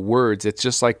about the words. It's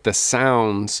just like the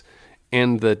sounds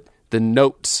and the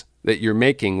notes that you're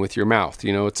making with your mouth.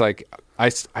 It's like I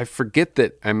forget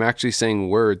that I'm actually saying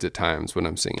words at times when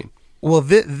I'm singing. Well,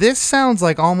 this sounds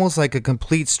like almost like a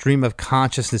complete stream of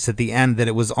consciousness at the end, that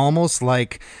it was almost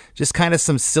like just kind of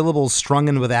some syllables strung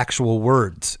in with actual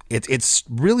words. It's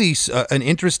really an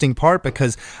interesting part,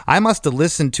 because I must have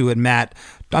listened to it, Matt,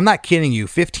 I'm not kidding you,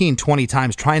 15, 20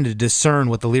 times trying to discern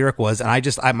what the lyric was. And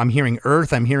I'm hearing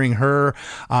earth, I'm hearing her.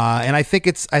 And I think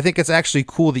it's actually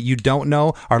cool that you don't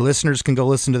know. Our listeners can go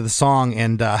listen to the song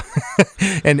and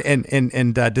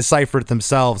decipher it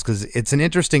themselves, because it's an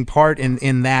interesting part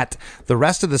in that the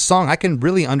rest of the song, I can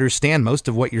really understand most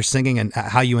of what you're singing and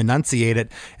how you enunciate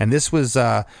it. And this was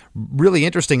really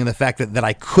interesting in the fact that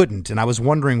I couldn't, and I was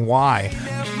wondering why.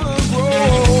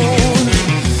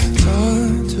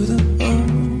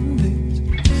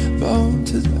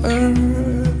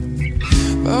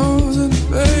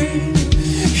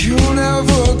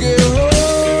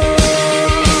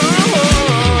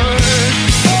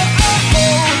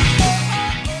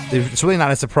 It's really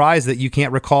not a surprise that you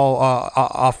can't recall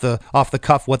off the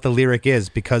cuff what the lyric is,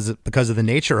 because of the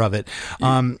nature of it.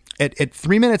 At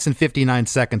 3 minutes and 59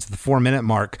 seconds, the 4-minute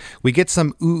mark, we get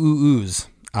some oohs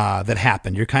that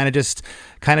happen. You're kind of just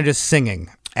singing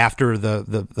after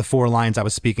the 4 lines I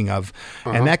was speaking of,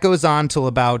 and that goes on till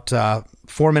about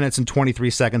 4 minutes and 23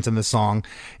 seconds in the song.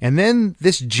 And then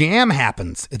this jam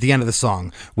happens at the end of the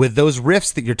song with those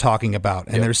riffs that you're talking about.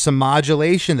 And there's some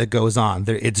modulation that goes on.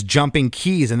 It's jumping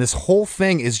keys. And this whole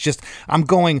thing is just, I'm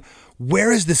going,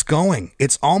 where is this going?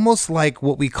 It's almost like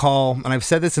what we call, and I've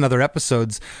said this in other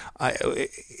episodes,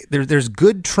 there's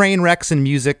good train wrecks in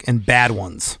music and bad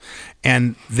ones.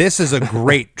 And this is a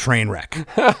great train wreck.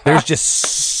 There's just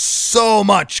so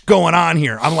much going on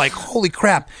here. I'm like, holy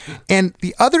crap. And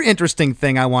the other interesting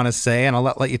thing I want to say, and I'll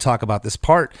let you talk about this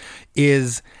part,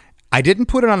 is I didn't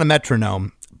put it on a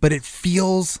metronome, but it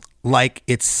feels like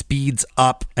it speeds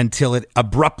up until it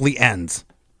abruptly ends.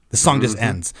 The song just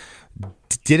ends.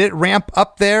 Did it ramp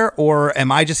up there, or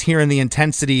am I just hearing the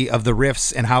intensity of the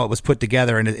riffs and how it was put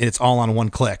together, and it's all on one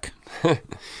click?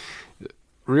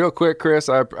 Real quick, Chris,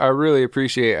 I really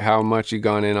appreciate how much you've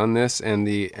gone in on this and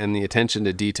the attention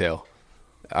to detail.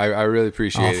 I really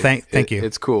appreciate it. Thank you.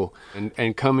 It's cool.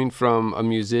 And coming from a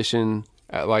musician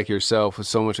like yourself with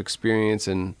so much experience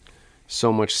and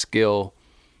so much skill,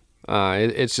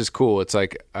 it's just cool. It's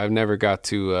like I've never got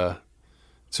to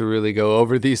really go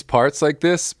over these parts like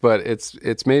this, but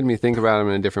it's made me think about them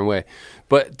in a different way.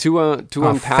 But to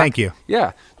unpack, thank you.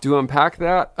 Yeah, to unpack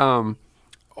that,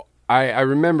 I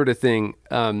remembered a thing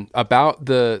about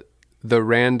the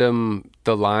random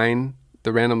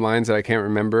lines that I can't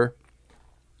remember.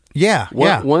 Yeah,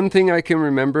 One thing I can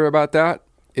remember about that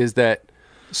is that,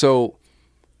 so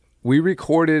we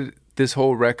recorded this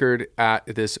whole record at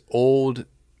this old,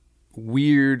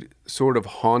 weird, sort of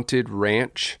haunted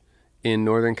ranch in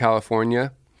Northern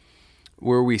California,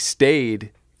 where we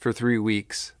stayed for 3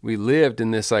 weeks. We lived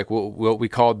in this, like, what we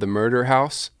called the murder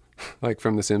house, like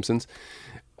from The Simpsons,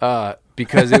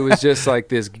 because it was just like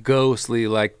this ghostly,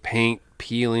 like, paint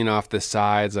peeling off the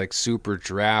sides, like super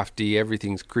drafty,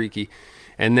 everything's creaky.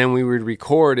 And then we would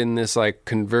record in this like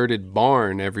converted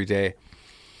barn every day.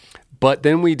 But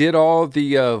then we did all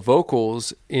the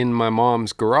vocals in my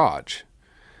mom's garage.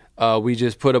 We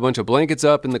just put a bunch of blankets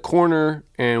up in the corner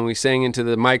and we sang into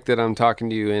the mic that I'm talking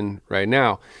to you in right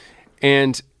now.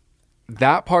 And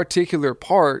that particular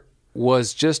part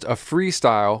was just a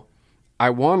freestyle.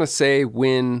 I want to say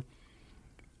when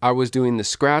I was doing the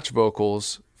scratch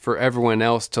vocals for everyone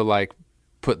else to like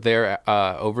put their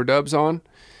overdubs on.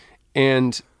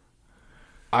 And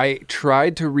I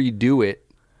tried to redo it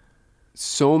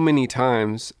so many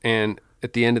times. And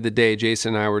at the end of the day,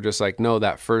 Jason and I were just like, no,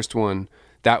 that first one,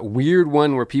 that weird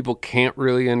one where people can't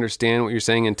really understand what you're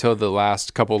saying until the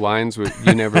last couple lines where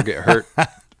you never get hurt,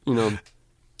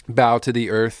 bow to the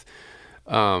earth.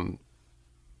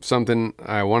 Something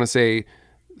I want to say,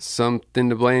 something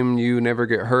to blame, you never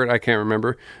get hurt. I can't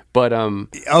remember, but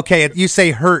okay, you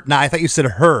say hurt. Now I thought you said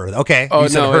her. Okay. Oh, you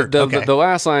said no, hurt. the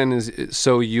last line is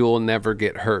so you'll never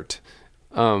get hurt.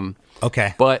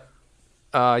 Okay. But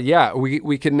yeah,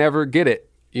 we could never get it.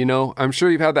 I'm sure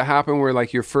you've had that happen where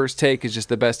like your first take is just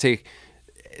the best take.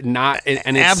 It's not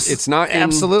in,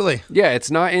 absolutely. Yeah, it's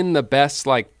not in the best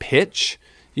like pitch,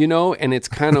 and it's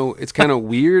kind of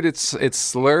weird. It's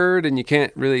slurred and you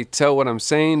can't really tell what I'm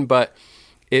saying, but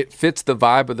it fits the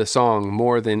vibe of the song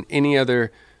more than any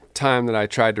other time that I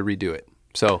tried to redo it.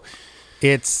 So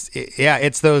it's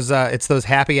those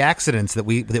happy accidents that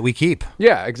we keep.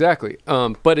 Yeah, exactly.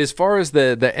 But as far as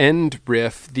the end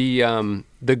riff, the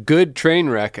good train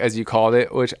wreck, as you called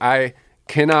it, which I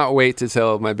cannot wait to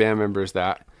tell my band members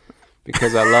that,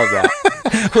 because I love that.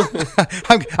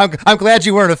 I'm glad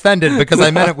you weren't offended, because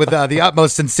I meant it with the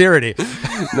utmost sincerity.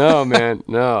 No, man,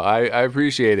 no, I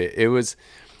appreciate it.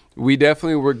 We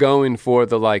definitely were going for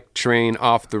the like train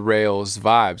off the rails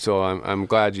vibe, so I'm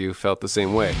glad you felt the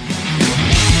same way.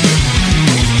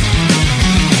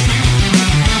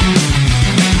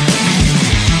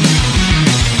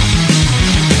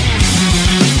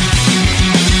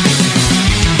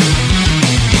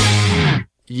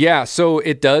 Yeah, so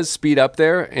it does speed up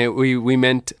there, and we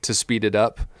meant to speed it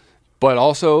up, but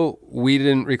also we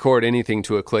didn't record anything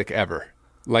to a click ever.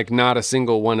 Like not a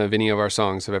single one of any of our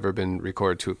songs have ever been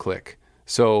recorded to a click.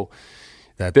 So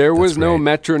there was no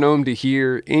metronome to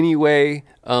hear anyway,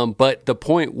 but the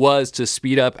point was to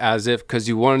speed up as if, because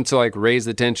you wanted to like raise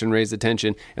the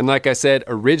tension. And like I said,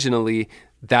 originally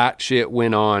that shit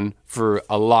went on for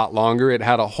a lot longer. It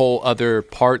had a whole other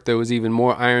part that was even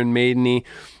more Iron Maiden-y,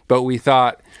 but we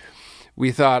thought,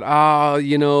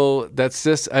 oh, that's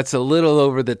a little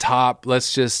over the top.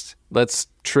 Let's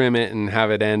trim it and have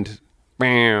it end.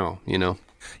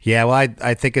 Yeah, well,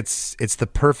 I think it's the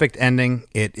perfect ending.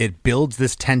 It builds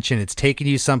this tension. It's taking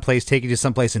you someplace,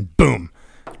 and boom,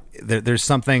 there's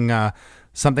something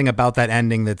about that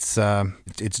ending that's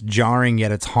it's jarring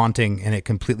yet it's haunting, and it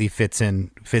completely fits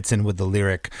in with the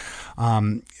lyric.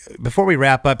 Before we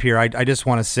wrap up here, I just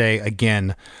want to say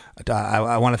again,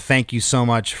 I want to thank you so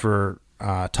much for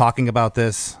talking about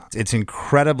this. It's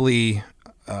incredibly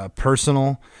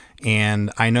personal. And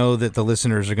I know that the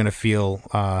listeners are going to feel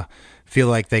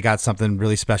like they got something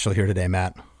really special here today,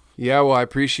 Matt. Yeah, well, I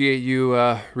appreciate you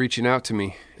reaching out to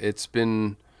me. It's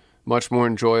been much more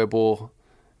enjoyable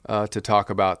to talk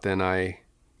about than I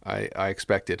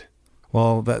expected.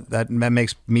 Well, that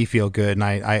makes me feel good, and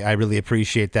I really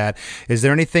appreciate that. Is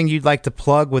there anything you'd like to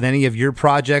plug with any of your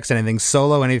projects, anything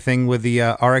solo, anything with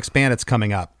the Rx Bandits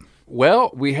coming up?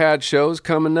 Well, we had shows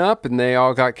coming up, and they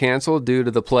all got canceled due to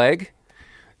the plague.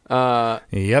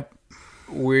 Yep.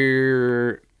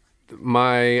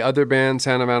 My other band,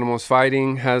 Sound of Animals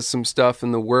Fighting, has some stuff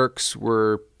in the works.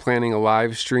 We're planning a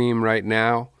live stream right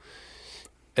now.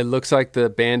 It looks like the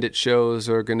Bandit shows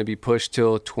are going to be pushed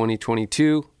till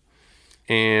 2022.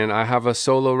 And I have a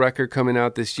solo record coming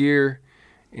out this year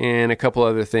and a couple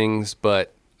other things,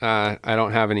 but I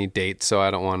don't have any dates, so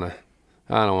I don't want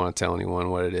to tell anyone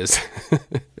what it is.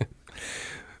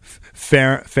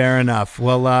 Fair enough.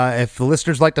 Well, if the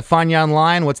listeners like to find you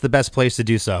online, what's the best place to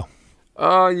do so?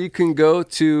 You can go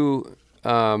to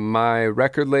my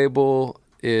record label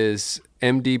is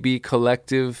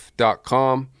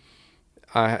mdbcollective.com.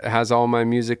 It has all my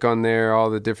music on there, all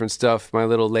the different stuff. My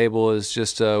little label is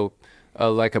just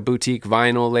like a boutique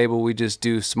vinyl label. We just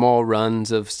do small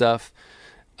runs of stuff.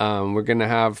 We're going to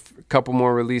have a couple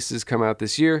more releases come out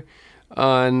this year.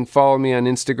 And follow me on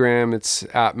Instagram. It's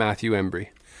at Matthew Embree.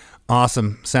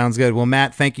 Awesome. Sounds good. Well,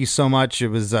 Matt, thank you so much. It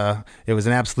was an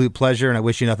absolute pleasure, and I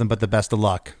wish you nothing but the best of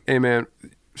luck. Hey, man.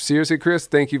 Seriously, Chris,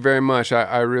 thank you very much.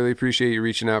 I really appreciate you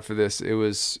reaching out for this. It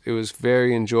was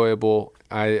very enjoyable.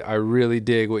 I really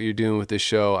dig what you're doing with this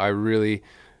show. I really,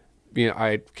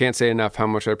 I can't say enough how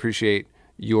much I appreciate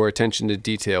your attention to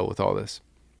detail with all this.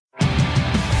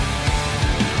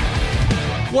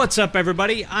 What's up,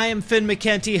 everybody? I am Finn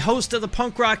McKenty, host of the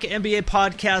Punk Rock MBA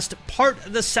podcast, part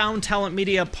of the Sound Talent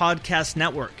Media podcast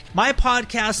network. My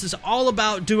podcast is all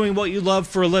about doing what you love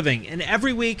for a living, and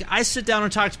every week I sit down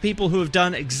and talk to people who have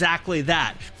done exactly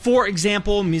that. For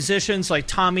example, musicians like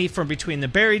Tommy from Between the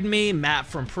Buried and Me, Matt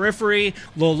from Periphery,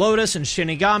 Lil Lotus and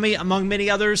Shinigami, among many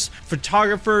others,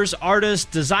 photographers, artists,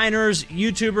 designers,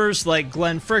 YouTubers like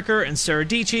Glenn Fricker and Sarah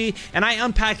Dici, and I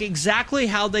unpack exactly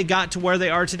how they got to where they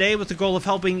are today with the goal of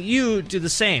helping you do the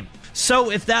same.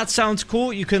 So if that sounds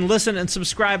cool, you can listen and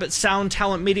subscribe at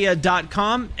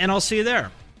soundtalentmedia.com, and I'll see you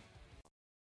there.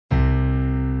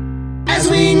 As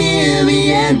we near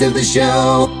the end of the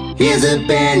show, here's a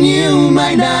band you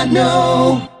might not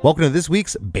know. Welcome to this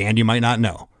week's Band You Might Not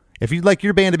Know. If you'd like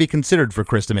your band to be considered for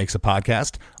Chris DeMakes a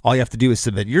Podcast, all you have to do is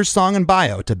submit your song and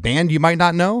bio to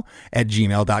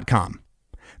bandyoumightnotknow@gmail.com.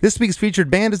 This week's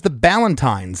featured band is the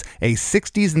Ballantines, a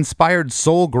 60s-inspired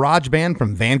soul garage band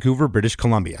from Vancouver, British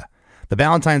Columbia. The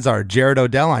Ballantines are Jared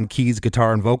Odell on keys,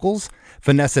 guitar, and vocals,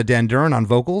 Vanessa Dandurn on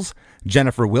vocals,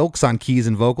 Jennifer Wilkes on keys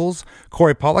and vocals,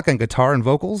 Corey Pollock on guitar and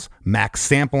vocals, Max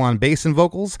Sample on bass and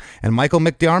vocals, and Michael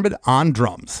McDiarmid on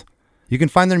drums. You can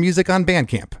find their music on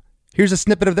Bandcamp. Here's a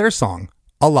snippet of their song,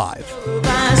 Alive.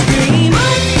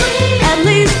 At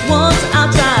least once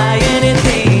I'll try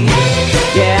anything.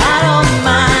 Yeah, I don't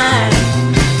mind,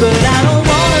 but I don't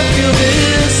wanna feel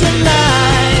this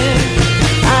alive.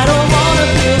 I don't wanna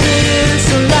feel this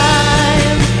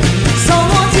alive.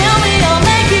 Someone tell me I'll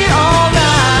make it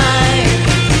alright.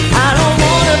 I don't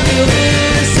wanna feel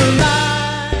this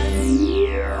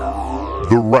alive.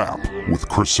 The Wrap with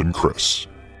Chris and Chris.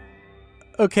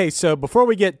 Okay, so before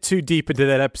we get too deep into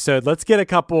that episode, let's get a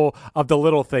couple of the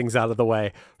little things out of the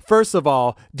way. First of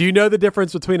all, do you know the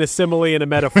difference between a simile and a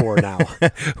metaphor now?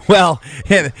 Well,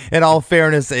 in all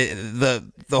fairness, the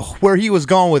where he was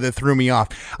going with it threw me off.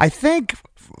 I think,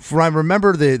 I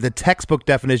remember the textbook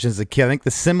definition as a kid, I think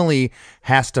the simile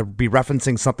has to be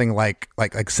referencing something like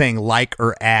saying like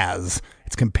or as.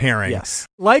 It's comparing. Yes.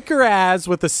 Like or as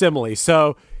with a simile.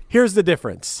 So here's the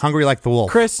difference. Hungry like the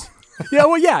wolf. Chris,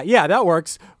 yeah, that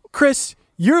works. Chris,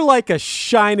 you're like a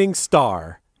shining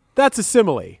star. That's a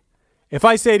simile. If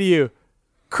I say to you,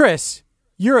 Chris,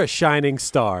 you're a shining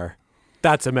star,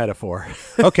 that's a metaphor.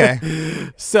 Okay.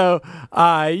 So,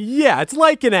 it's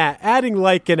like and adding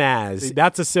like and as.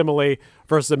 That's a simile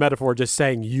versus a metaphor, just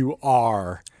saying you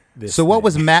are this So what thing.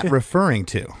 was Matt referring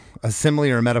to? A simile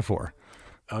or a metaphor?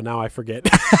 Oh, now I forget.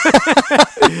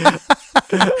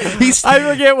 I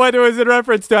forget what it was in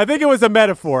reference to. I think it was a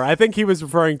metaphor. I think he was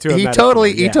referring to a metaphor.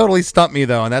 He totally stumped me,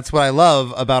 though, and that's what I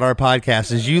love about our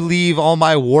podcast is you leave all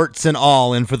my warts and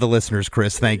all in for the listeners,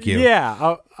 Chris. Thank you.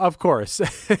 Yeah, of course.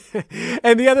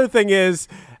 And the other thing is,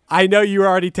 I know you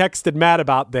already texted Matt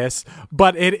about this,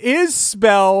 but it is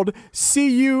spelled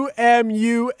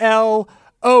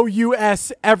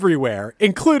Cumulous everywhere,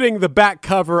 including the back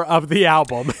cover of the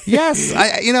album. Yes,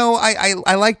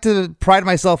 I like to pride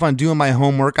myself on doing my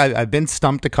homework. I've been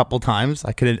stumped a couple times.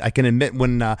 I can admit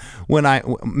when I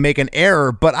make an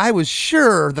error, but I was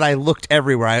sure that I looked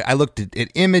everywhere. I looked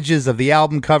at images of the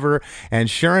album cover, and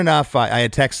sure enough, I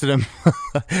had texted him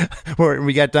when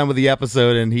we got done with the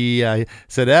episode, and he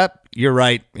said, "You're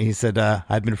right." He said,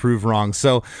 "I've been proved wrong."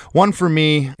 So one for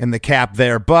me in the cap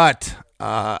there, but.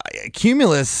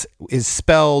 Cumulus is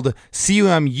spelled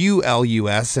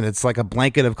Cumulus, and it's like a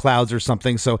blanket of clouds or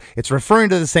something. So it's referring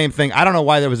to the same thing. I don't know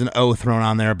why there was an O thrown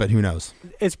on there, but who knows?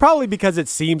 It's probably because it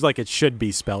seems like it should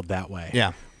be spelled that way.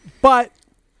 Yeah. But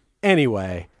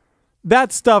anyway,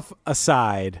 that stuff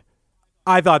aside,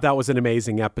 I thought that was an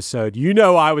amazing episode. You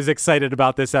know, I was excited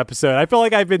about this episode. I feel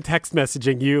like I've been text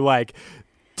messaging you like,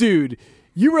 dude,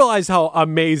 you realize how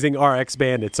amazing RX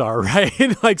Bandits are,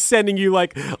 right? Like sending you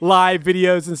like live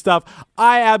videos and stuff.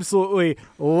 I absolutely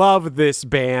love this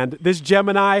band. This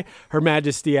Gemini, Her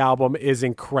Majesty album is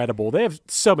incredible. They have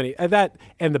so many. That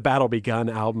and the Battle Begun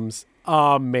albums,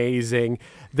 amazing.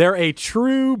 They're a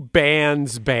true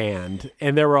band's band.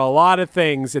 And there were a lot of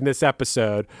things in this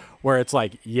episode where it's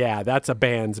like, yeah, that's a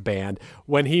band's band.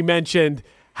 When he mentioned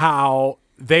how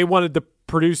they wanted the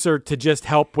producer to just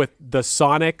help with the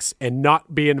sonics and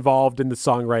not be involved in the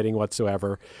songwriting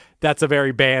whatsoever, that's a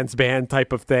very band's band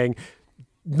type of thing.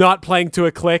 Not playing to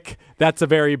a click, that's a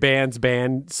very band's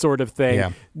band sort of thing.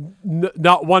 Yeah.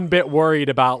 Not one bit worried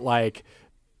about like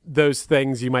those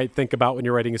things you might think about when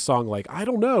you're writing a song, like, I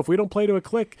don't know, if we don't play to a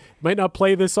click, might not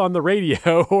play this on the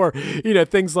radio, or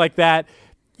things like that.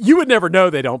 You would never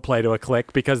know they don't play to a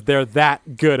click because they're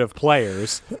that good of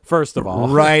players, first of all.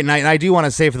 Right, and I do want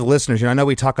to say for the listeners, I know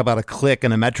we talk about a click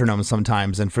and a metronome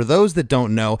sometimes, and for those that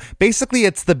don't know, basically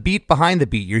it's the beat behind the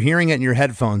beat. You're hearing it in your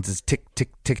headphones. It's tick, tick,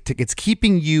 tick, tick. It's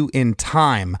keeping you in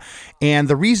time. And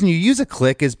the reason you use a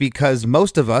click is because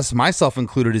most of us, myself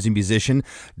included as a musician,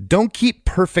 don't keep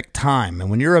perfect time.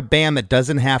 And when you're a band that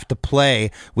doesn't have to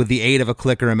play with the aid of a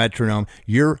click or a metronome,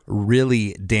 you're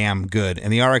really damn good.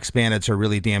 And the RX Bandits are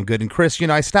really damn good. And Chris,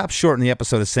 I stopped short in the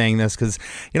episode of saying this because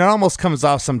it almost comes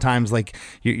off sometimes like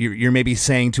you're maybe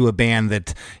saying to a band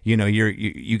that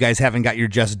you guys haven't got your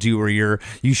just due, or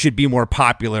you should be more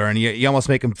popular, and you almost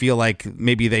make them feel like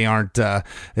maybe they aren't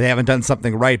they haven't done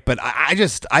something right. But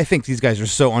I think these guys are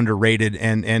so underrated,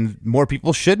 and more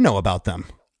people should know about them.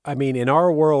 I mean, in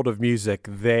our world of music,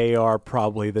 they are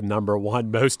probably the number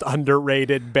one most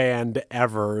underrated band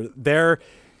ever. They're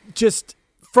just,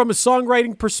 from a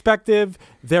songwriting perspective,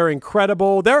 they're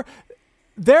incredible. They're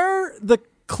the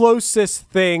closest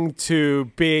thing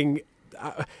to being.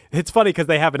 It's funny because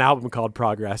they have an album called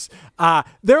Progress.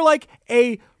 They're like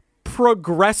a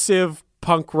progressive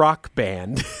punk rock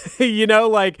band.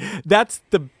 Like that's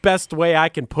the best way I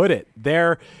can put it.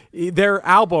 Their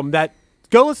album, that,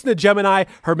 go listen to Gemini,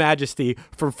 Her Majesty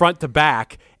from front to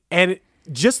back, and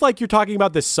just like you're talking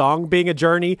about this song being a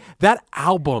journey, that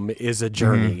album is a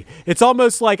journey. Mm-hmm. It's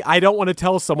almost like I don't want to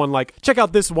tell someone, like, check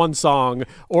out this one song.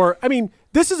 Or, I mean,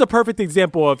 this is a perfect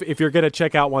example of, if you're going to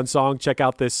check out one song, check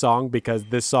out this song, because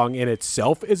this song in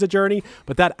itself is a journey.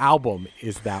 But that album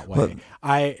is that way.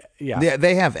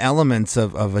 They have elements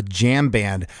of a jam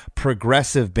band,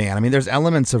 progressive band. I mean, there's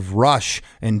elements of Rush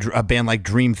and a band like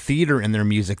Dream Theater in their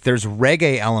music. There's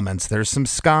reggae elements. There's some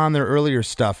ska in their earlier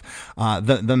stuff.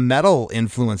 The metal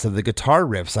influence of the guitar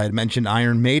riffs. I had mentioned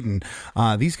Iron Maiden.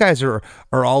 These guys are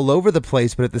all over the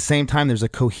place, but at the same time, there's a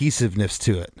cohesiveness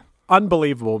to it.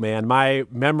 Unbelievable, man. My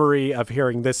memory of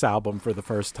hearing this album for the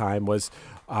first time was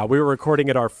we were recording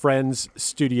at our friend's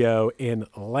studio in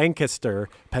Lancaster,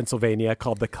 Pennsylvania,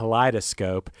 called the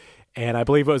Kaleidoscope. And I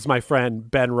believe it was my friend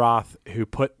Ben Roth who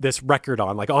put this record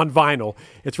on, like on vinyl.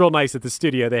 It's real nice at the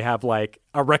studio. They have like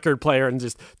a record player and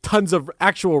just tons of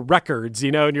actual records,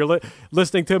 and you're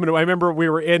listening to them. And I remember we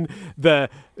were in the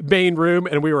main room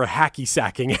and we were hacky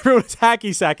sacking. Everyone was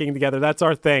hacky sacking together. That's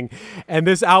our thing. And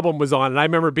this album was on. And I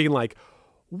remember being like,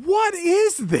 what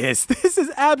is this? This is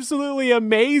absolutely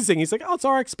amazing. He's like, oh, it's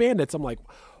RX Bandits. I'm like,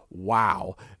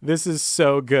 wow, this is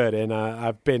so good. And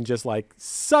I've been just like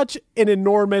such an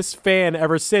enormous fan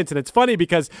ever since. And it's funny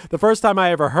because the first time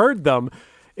I ever heard them,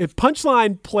 if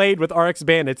Punchline played with RX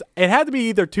Bandits, it had to be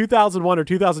either 2001 or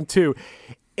 2002.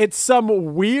 It's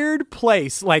some weird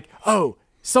place like,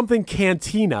 something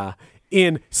Cantina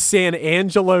in San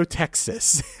Angelo,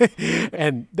 Texas.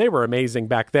 And they were amazing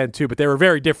back then too, but they were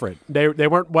very different. They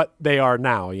weren't what they are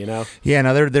now, Yeah,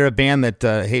 no, they're a band that,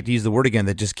 hate to use the word again,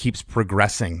 that just keeps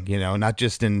progressing, not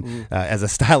just in as a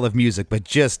style of music, but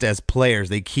just as players.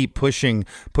 They keep pushing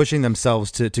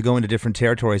themselves to go into different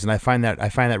territories, and I find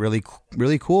that really,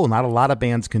 really cool. Not a lot of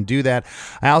bands can do that.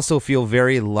 I also feel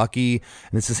very lucky,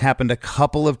 and this has happened a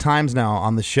couple of times now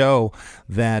on the show,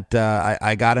 that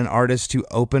I got an artist to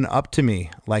open up to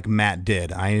me like Matt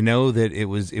did. I know that it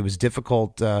was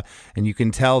difficult, and you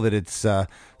can tell that it's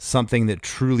something that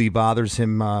truly bothers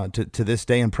him to this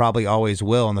day, and probably always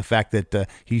will. And the fact that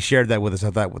he shared that with us, I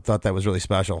thought that was really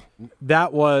special.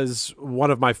 That was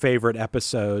one of my favorite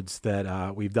episodes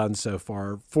that we've done so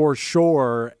far, for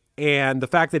sure. And the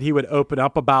fact that he would open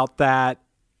up about that,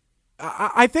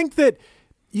 I think that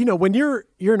when you're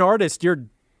an artist, you're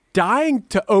dying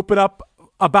to open up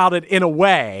about it in a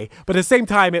way, but at the same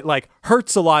time, it like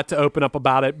hurts a lot to open up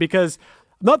about it, because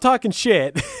I'm not talking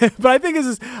shit, but I think this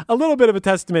is a little bit of a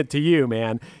testament to you,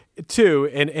 man. too,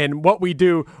 and what we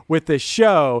do with this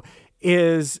show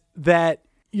is that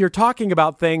you're talking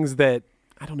about things that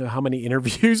I don't know how many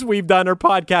interviews we've done or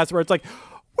podcasts where it's like,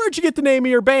 where'd you get the name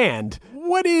of your band?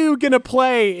 What are you going to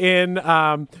play in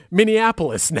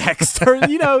Minneapolis next? Or,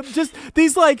 just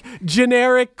these like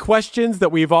generic questions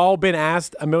that we've all been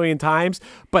asked a million times,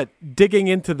 but digging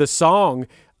into the song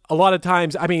a lot of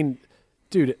times, I mean,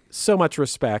 dude, so much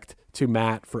respect to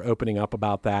Matt for opening up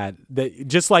about that. That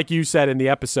just like you said in the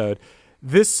episode,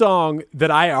 this song that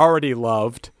I already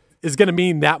loved is going to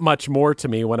mean that much more to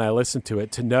me when I listen to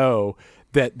it, to know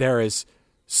that there is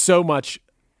so much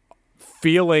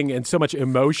feeling and so much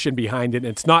emotion behind it. And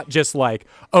it's not just like,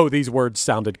 oh, these words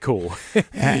sounded cool.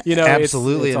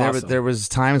 Absolutely. It's and awesome. there was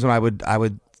times when I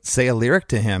would say a lyric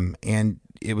to him and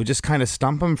it would just kind of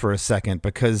stump him for a second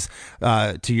because,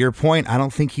 to your point, I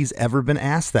don't think he's ever been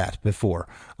asked that before.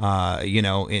 In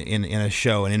a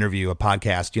show, an interview, a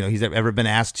podcast. He's ever been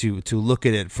asked to look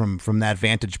at it from that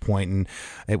vantage point, and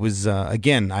it was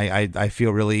again. I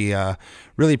feel really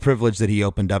really privileged that he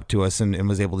opened up to us and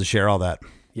was able to share all that.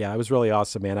 Yeah, it was really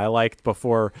awesome, man. I liked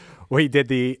before we did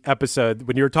the episode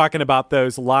when you were talking about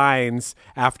those lines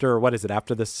after,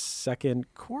 after the second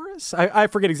chorus? I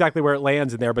forget exactly where it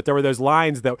lands in there, but there were those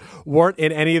lines that weren't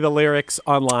in any of the lyrics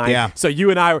online. Yeah. So you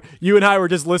and I were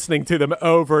just listening to them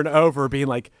over and over, being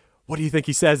like, what do you think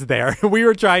he says there? We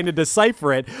were trying to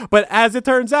decipher it. But as it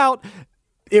turns out,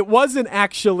 it wasn't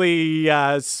actually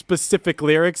specific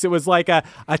lyrics. It was like a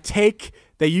take.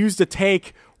 They used a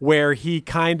take where he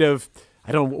kind of,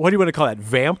 what do you want to call that?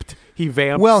 Vamped? He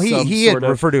vamped. Well, he had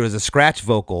referred to it as a scratch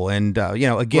vocal, and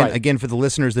again, for the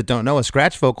listeners that don't know, a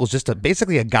scratch vocal is just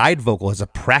basically a guide vocal. It's a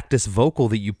practice vocal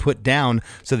that you put down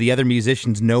so the other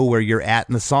musicians know where you're at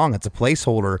in the song. It's a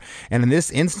placeholder, and in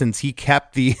this instance, he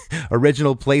kept the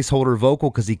original placeholder vocal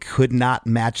because he could not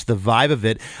match the vibe of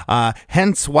it.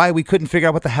 Hence, why we couldn't figure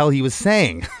out what the hell he was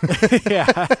saying.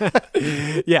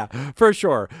 Yeah, for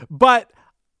sure. But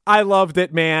I loved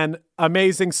it, man.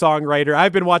 Amazing songwriter.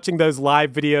 I've been watching those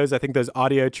live videos. I think those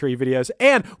audio tree videos.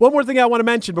 And one more thing I want to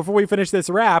mention before we finish this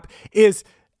wrap is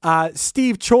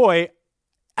Steve Choi,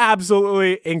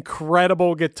 absolutely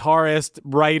incredible guitarist,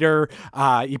 writer.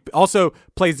 He also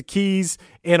plays the keys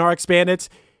in Rx Bandits.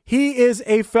 He is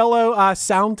a fellow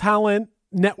Sound Talent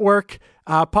Network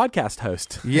podcast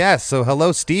host. Yes. So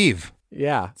hello, Steve.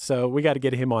 Yeah, so we got to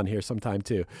get him on here sometime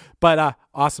too. But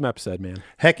awesome episode, man.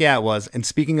 Heck yeah, it was. And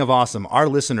speaking of awesome, our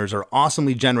listeners are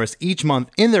awesomely generous each month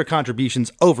in their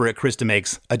contributions over at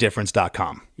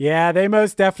ChrisDeMakesADifference.com. Yeah, they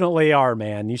most definitely are,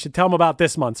 man. You should tell them about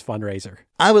this month's fundraiser.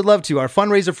 I would love to. Our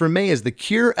fundraiser for May is the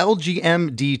Cure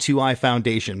LGMD2I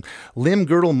Foundation.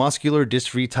 Limb-girdle muscular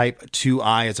dystrophy type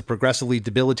 2I is a progressively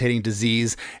debilitating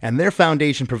disease, and their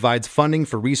foundation provides funding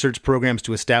for research programs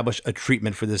to establish a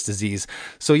treatment for this disease.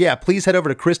 So yeah, please head over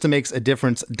to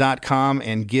ChrisDeMakesADifference.com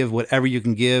and give whatever you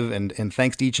can give. And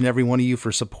thanks to each and every one of you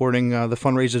for supporting the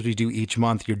fundraisers we do each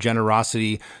month. Your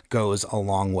generosity goes a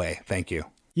long way. Thank you.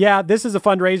 Yeah, this is a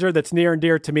fundraiser that's near and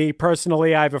dear to me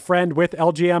personally. I have a friend with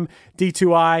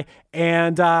LGMD2I,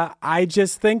 and I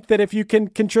just think that if you can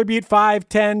contribute 5,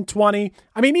 10, 20,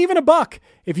 I mean, even $1,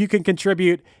 if you can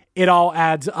contribute, it all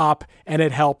adds up and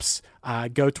it helps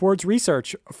go towards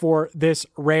research for this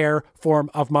rare form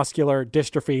of muscular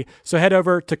dystrophy. So head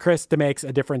over to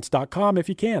ChrisDeMakesADifference.com if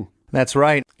you can. That's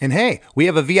right. And hey, we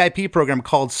have a VIP program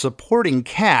called Supporting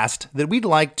Cast that we'd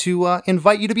like to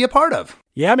invite you to be a part of.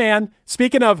 Yeah, man.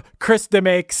 Speaking of Chris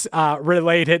DeMakes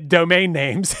related domain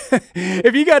names,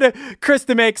 if you go to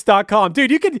ChrisDeMakes.com,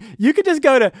 dude, you could just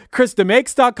go to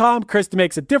ChrisDeMakes.com,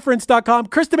 ChrisDeMakesADifference.com,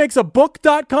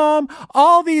 ChrisDeMakesABook.com,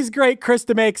 all these great Chris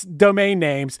DeMakes domain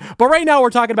names. But right now we're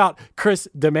talking about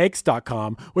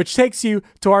ChrisDeMakes.com, which takes you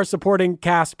to our supporting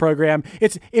cast program.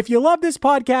 It's if you love this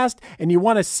podcast and you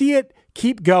want to see it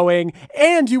keep going,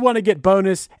 and you want to get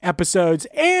bonus episodes,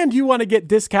 and you want to get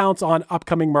discounts on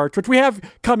upcoming merch, which we have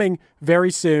coming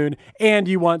very soon, and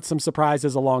you want some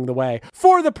surprises along the way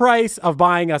for the price of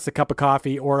buying us a cup of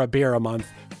coffee or a beer a month,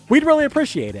 we'd really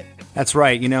appreciate it. That's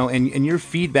right, and your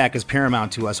feedback is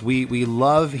paramount to us. We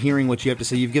love hearing what you have to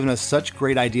say. You've given us such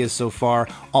great ideas so far,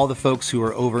 all the folks who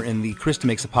are over in the Chris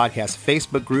DeMakes a Podcast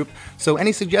Facebook group. So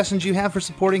any suggestions you have for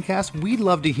supporting cast, we'd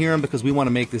love to hear them because we want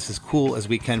to make this as cool as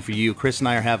we can for you. Chris and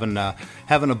I are having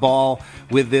a ball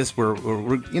with this. We're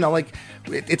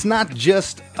it's not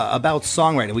just about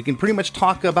songwriting. We can pretty much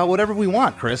talk about whatever we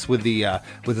want, Chris, with the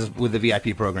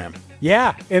VIP program.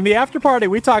 Yeah, in the after party,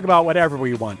 we talk about whatever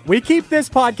we want. We keep this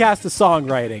podcast to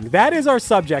songwriting. That is our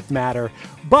subject matter.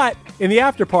 But in the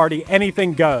after party,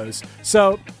 anything goes.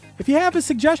 So if you have a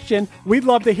suggestion, we'd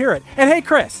love to hear it. And hey,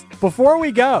 Chris, before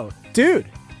we go, dude,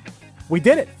 We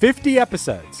did it. 50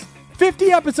 episodes.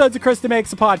 50 episodes of Chris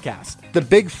DeMakes a Podcast. The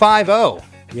big 5-0.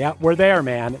 Yeah, we're there,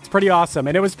 man. It's pretty awesome.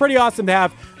 And it was pretty awesome to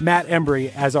have Matt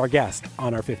Embree as our guest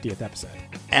on our 50th episode.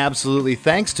 Absolutely.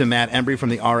 Thanks to Matt Embree from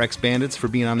the Rx Bandits for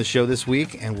being on the show this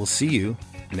week, and we'll see you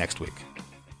next week.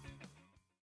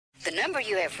 The number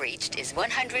you have reached is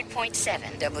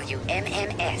 100.7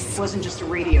 WMMS. It wasn't just a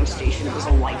radio station, it was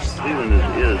a lifestyle. Cleveland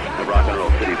is a rock and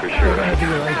roll city for sure.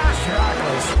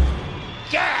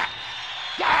 Get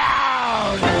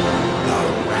down!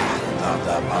 The Wrath of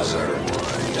the Buzzard.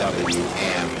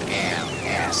 WMMS.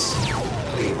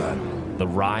 Cleveland. The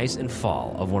rise and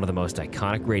fall of one of the most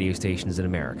iconic radio stations in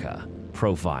America.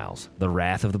 Profiles, The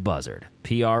Wrath of the Buzzard.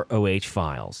 PROH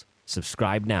Files.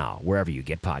 Subscribe now wherever you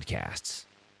get podcasts.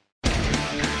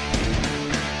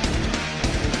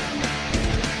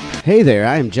 Hey there,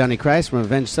 I am Johnny Christ from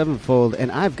Avenged Sevenfold,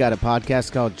 and I've got a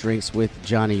podcast called Drinks with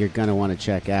Johnny you're going to want to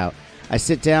check out. I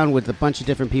sit down with a bunch of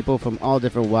different people from all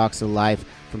different walks of life,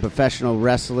 from professional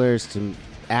wrestlers to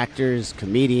actors,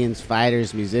 comedians,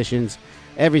 fighters, musicians,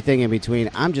 everything in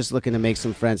between. I'm just looking to make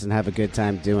some friends and have a good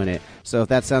time doing it. So if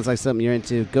that sounds like something you're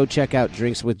into, go check out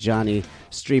Drinks with Johnny,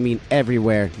 streaming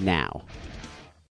everywhere now.